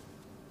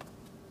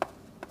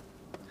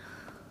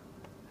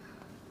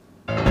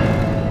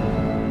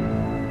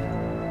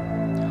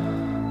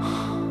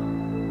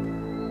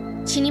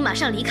请你马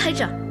上离开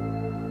这儿。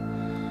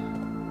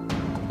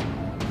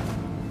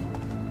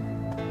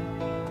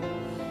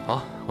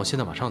好，我现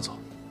在马上走。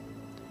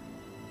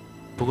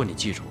不过你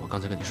记住我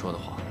刚才跟你说的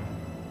话，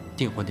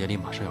订婚典礼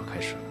马上要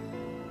开始了。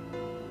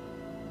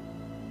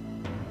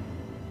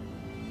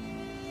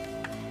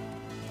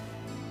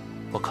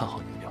我看好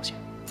你的表现。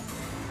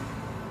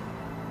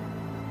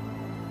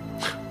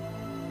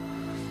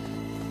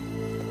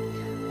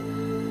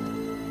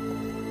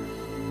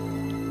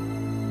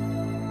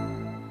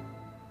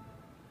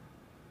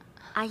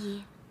阿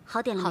姨，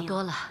好点了没有？好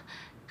多了，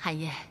韩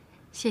燕，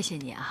谢谢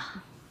你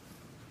啊。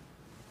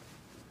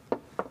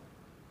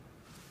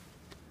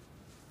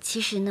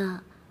其实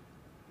呢，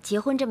结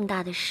婚这么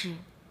大的事，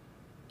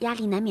压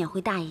力难免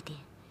会大一点。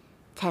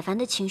彩凡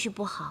的情绪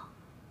不好，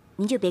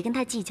您就别跟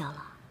他计较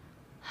了。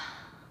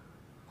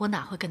我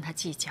哪会跟他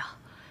计较？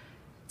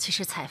其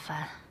实彩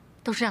凡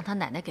都是让他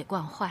奶奶给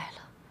惯坏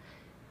了，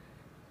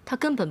他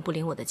根本不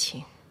领我的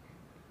情。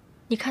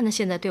你看他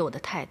现在对我的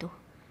态度，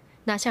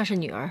哪像是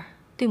女儿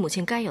对母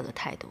亲该有的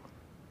态度。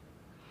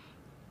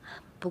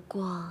不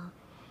过，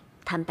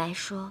坦白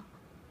说，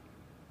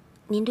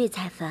您对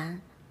彩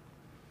凡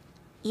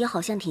也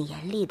好像挺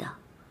严厉的。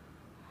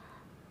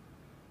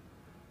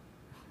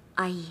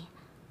阿姨，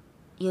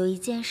有一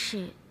件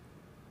事，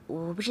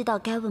我不知道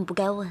该问不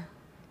该问。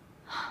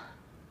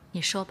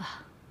你说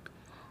吧。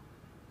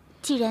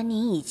既然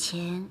您以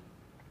前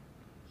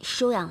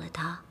收养了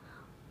他，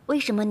为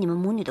什么你们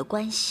母女的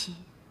关系？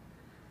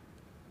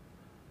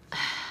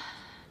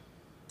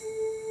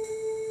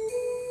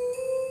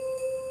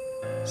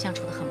相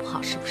处得很不好，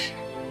是不是？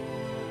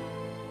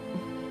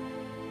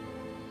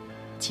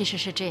其实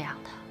是这样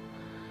的，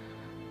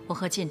我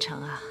和进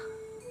城啊，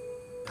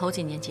头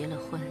几年结了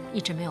婚，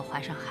一直没有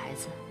怀上孩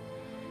子，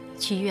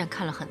去医院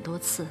看了很多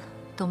次，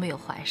都没有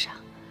怀上，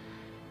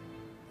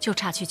就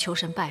差去求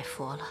神拜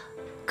佛了。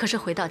可是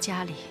回到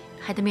家里，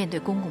还得面对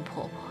公公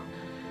婆婆，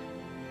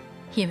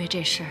因为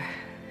这事儿，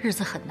日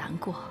子很难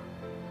过。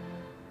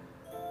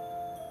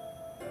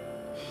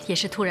也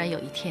是突然有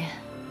一天，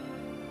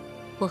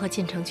我和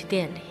进城去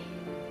店里，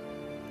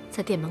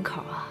在店门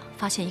口啊，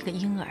发现一个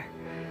婴儿，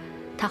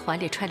他怀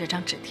里揣了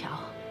张纸条，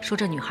说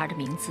这女孩的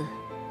名字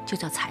就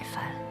叫彩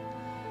凡。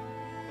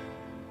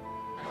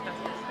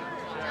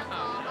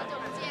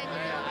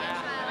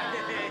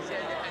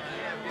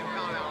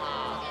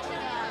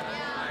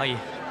阿姨，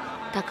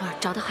大哥，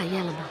找到韩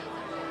燕了吗？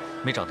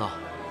没找到。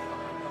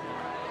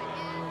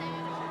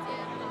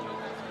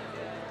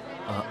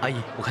阿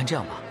姨，我看这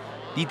样吧，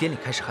离典礼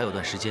开始还有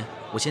段时间，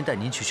我先带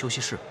您去休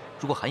息室。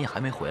如果韩燕还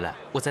没回来，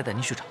我再带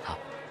您去找她。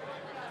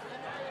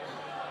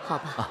好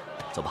吧。啊，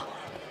走吧，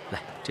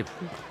来这边。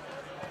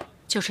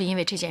就是因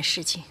为这件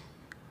事情，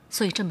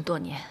所以这么多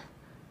年，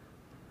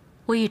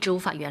我一直无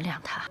法原谅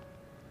她。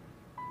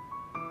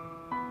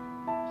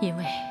因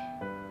为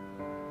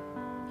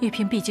玉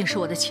萍毕竟是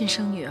我的亲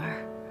生女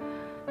儿，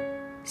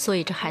所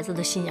以这孩子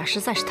的心眼实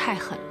在是太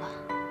狠了。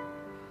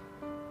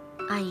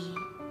阿姨，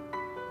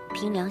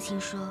凭良心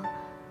说，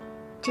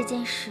这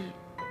件事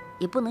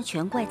也不能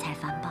全怪彩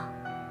凡吧？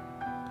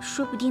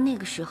说不定那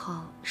个时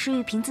候是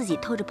玉萍自己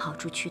偷着跑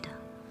出去的。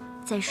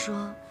再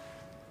说，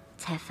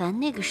彩凡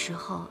那个时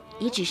候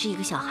也只是一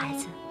个小孩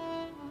子，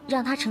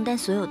让他承担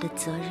所有的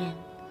责任，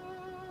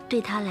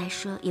对他来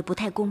说也不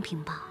太公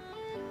平吧？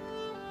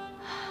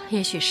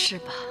也许是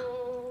吧。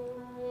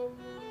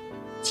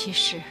其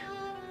实，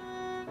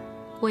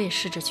我也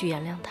试着去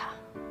原谅他，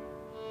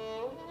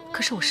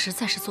可是我实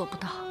在是做不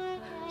到，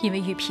因为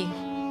玉萍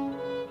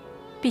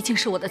毕竟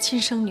是我的亲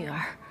生女儿，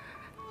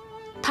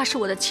她是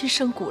我的亲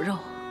生骨肉。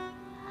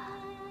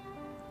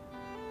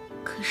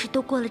可是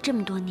都过了这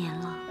么多年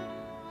了，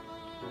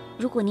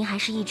如果您还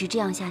是一直这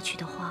样下去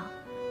的话，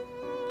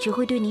只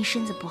会对您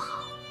身子不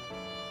好，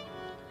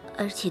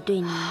而且对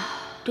您、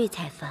对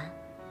彩凡，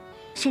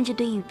甚至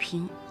对玉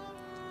萍，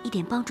一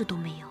点帮助都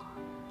没有。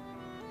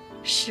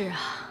是啊，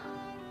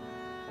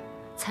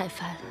彩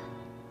凡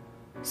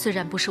虽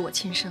然不是我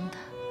亲生的，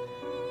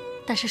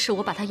但是是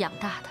我把她养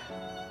大的，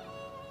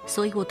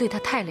所以我对她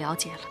太了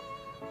解了。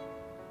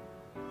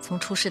从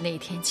出事那一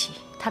天起，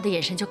她的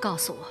眼神就告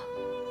诉我，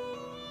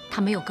她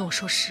没有跟我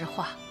说实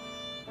话。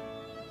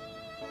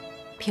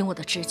凭我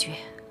的直觉，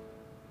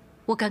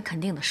我敢肯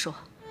定地说，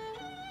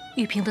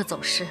玉萍的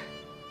走失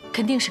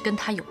肯定是跟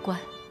她有关。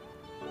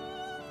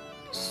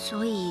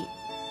所以，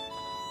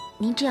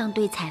您这样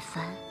对彩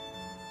凡，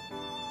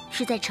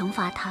是在惩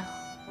罚她了？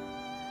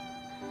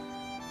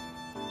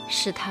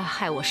是她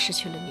害我失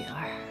去了女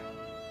儿，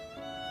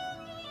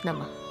那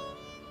么，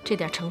这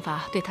点惩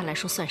罚对她来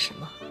说算什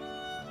么？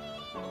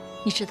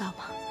你知道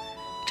吗？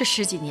这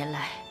10几年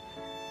来，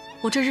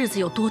我这日子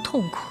有多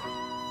痛苦，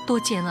多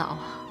煎熬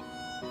啊！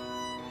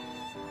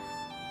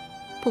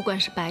不管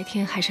是白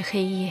天还是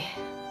黑夜，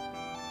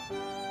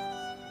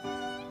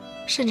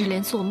甚至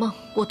连做梦，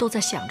我都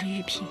在想着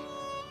玉萍，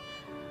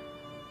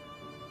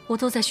我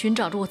都在寻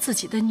找着我自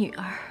己的女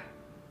儿。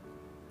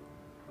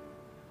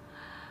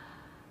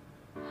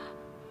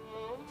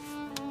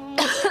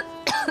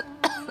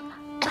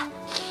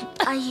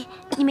阿姨，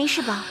你没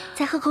事吧？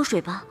再喝口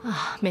水吧。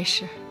啊，没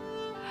事。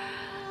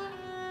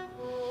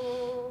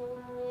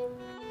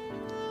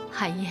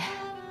寒夜，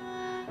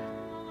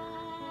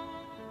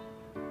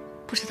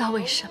不知道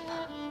为什么，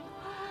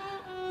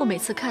我每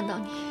次看到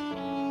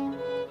你，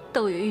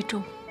都有一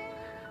种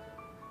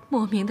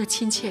莫名的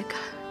亲切感。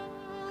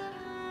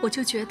我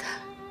就觉得，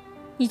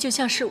你就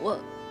像是我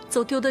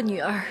走丢的女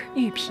儿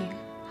玉萍。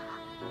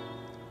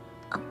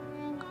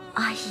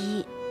阿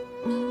姨，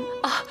您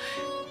啊，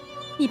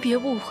你别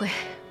误会，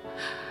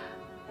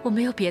我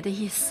没有别的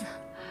意思，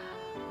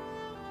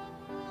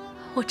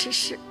我只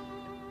是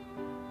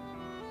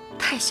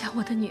太想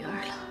我的女儿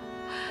了，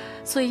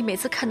所以每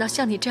次看到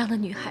像你这样的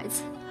女孩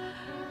子，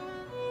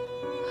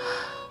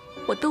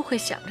我都会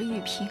想着玉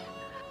萍，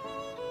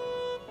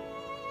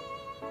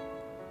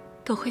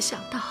都会想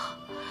到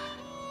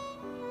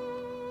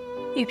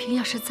玉萍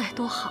要是在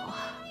多好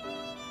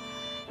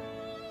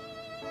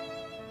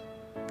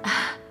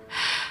啊！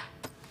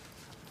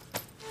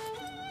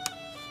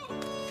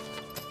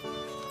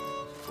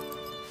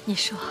你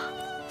说，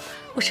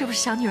我是不是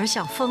想女儿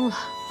想疯了？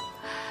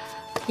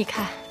你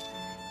看，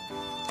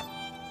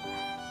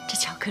这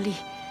巧克力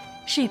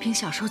是玉萍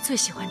小时候最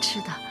喜欢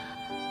吃的，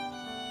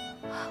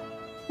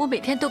我每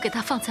天都给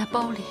她放在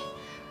包里，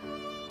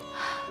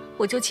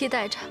我就期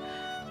待着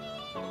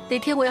哪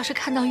天我要是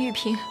看到玉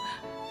萍，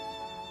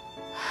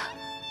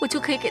我就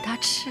可以给她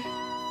吃。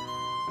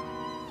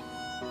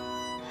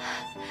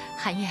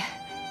寒夜，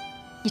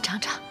你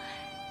尝尝。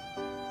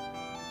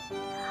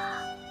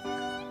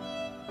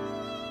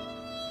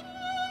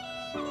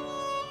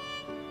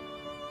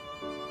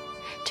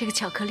这个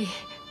巧克力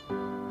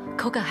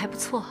口感还不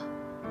错。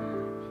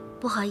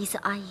不好意思，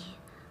阿姨，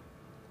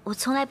我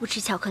从来不吃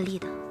巧克力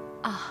的。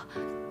啊，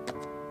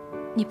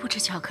你不吃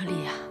巧克力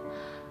呀？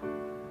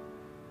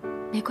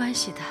没关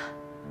系的。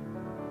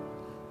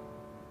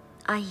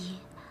阿姨，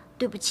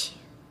对不起，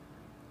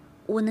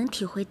我能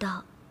体会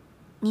到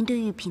您对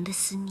玉萍的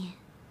思念，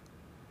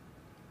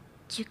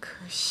只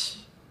可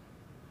惜……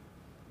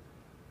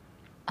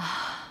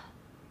啊，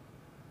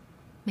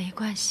没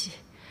关系。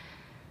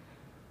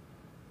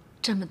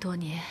这么多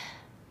年，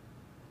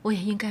我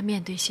也应该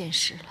面对现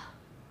实了。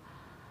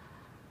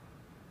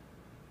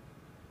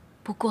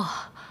不过，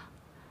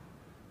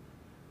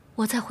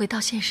我在回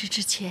到现实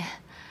之前，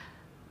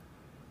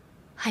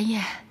寒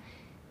夜，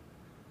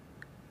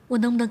我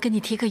能不能跟你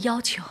提个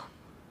要求？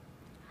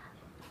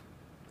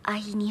阿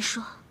姨，您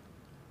说。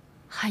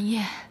寒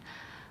夜，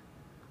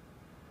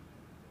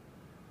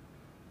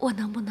我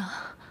能不能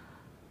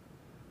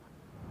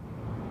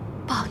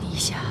抱你一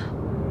下？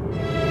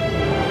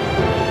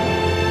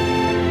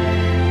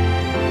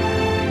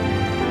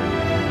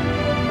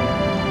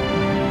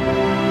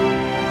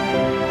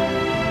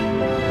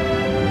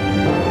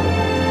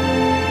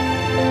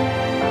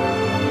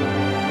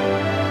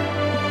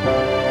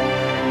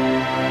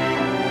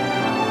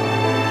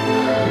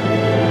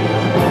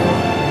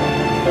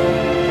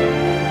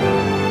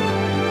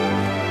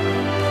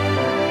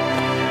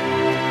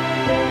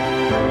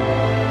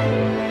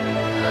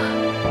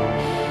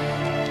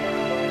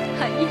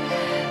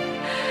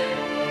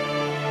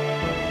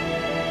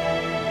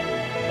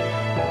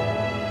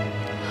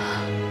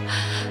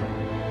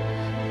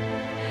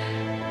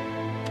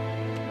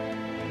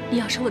你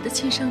要是我的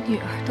亲生女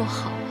儿多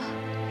好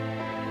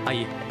啊！阿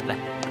姨，来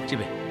这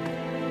杯。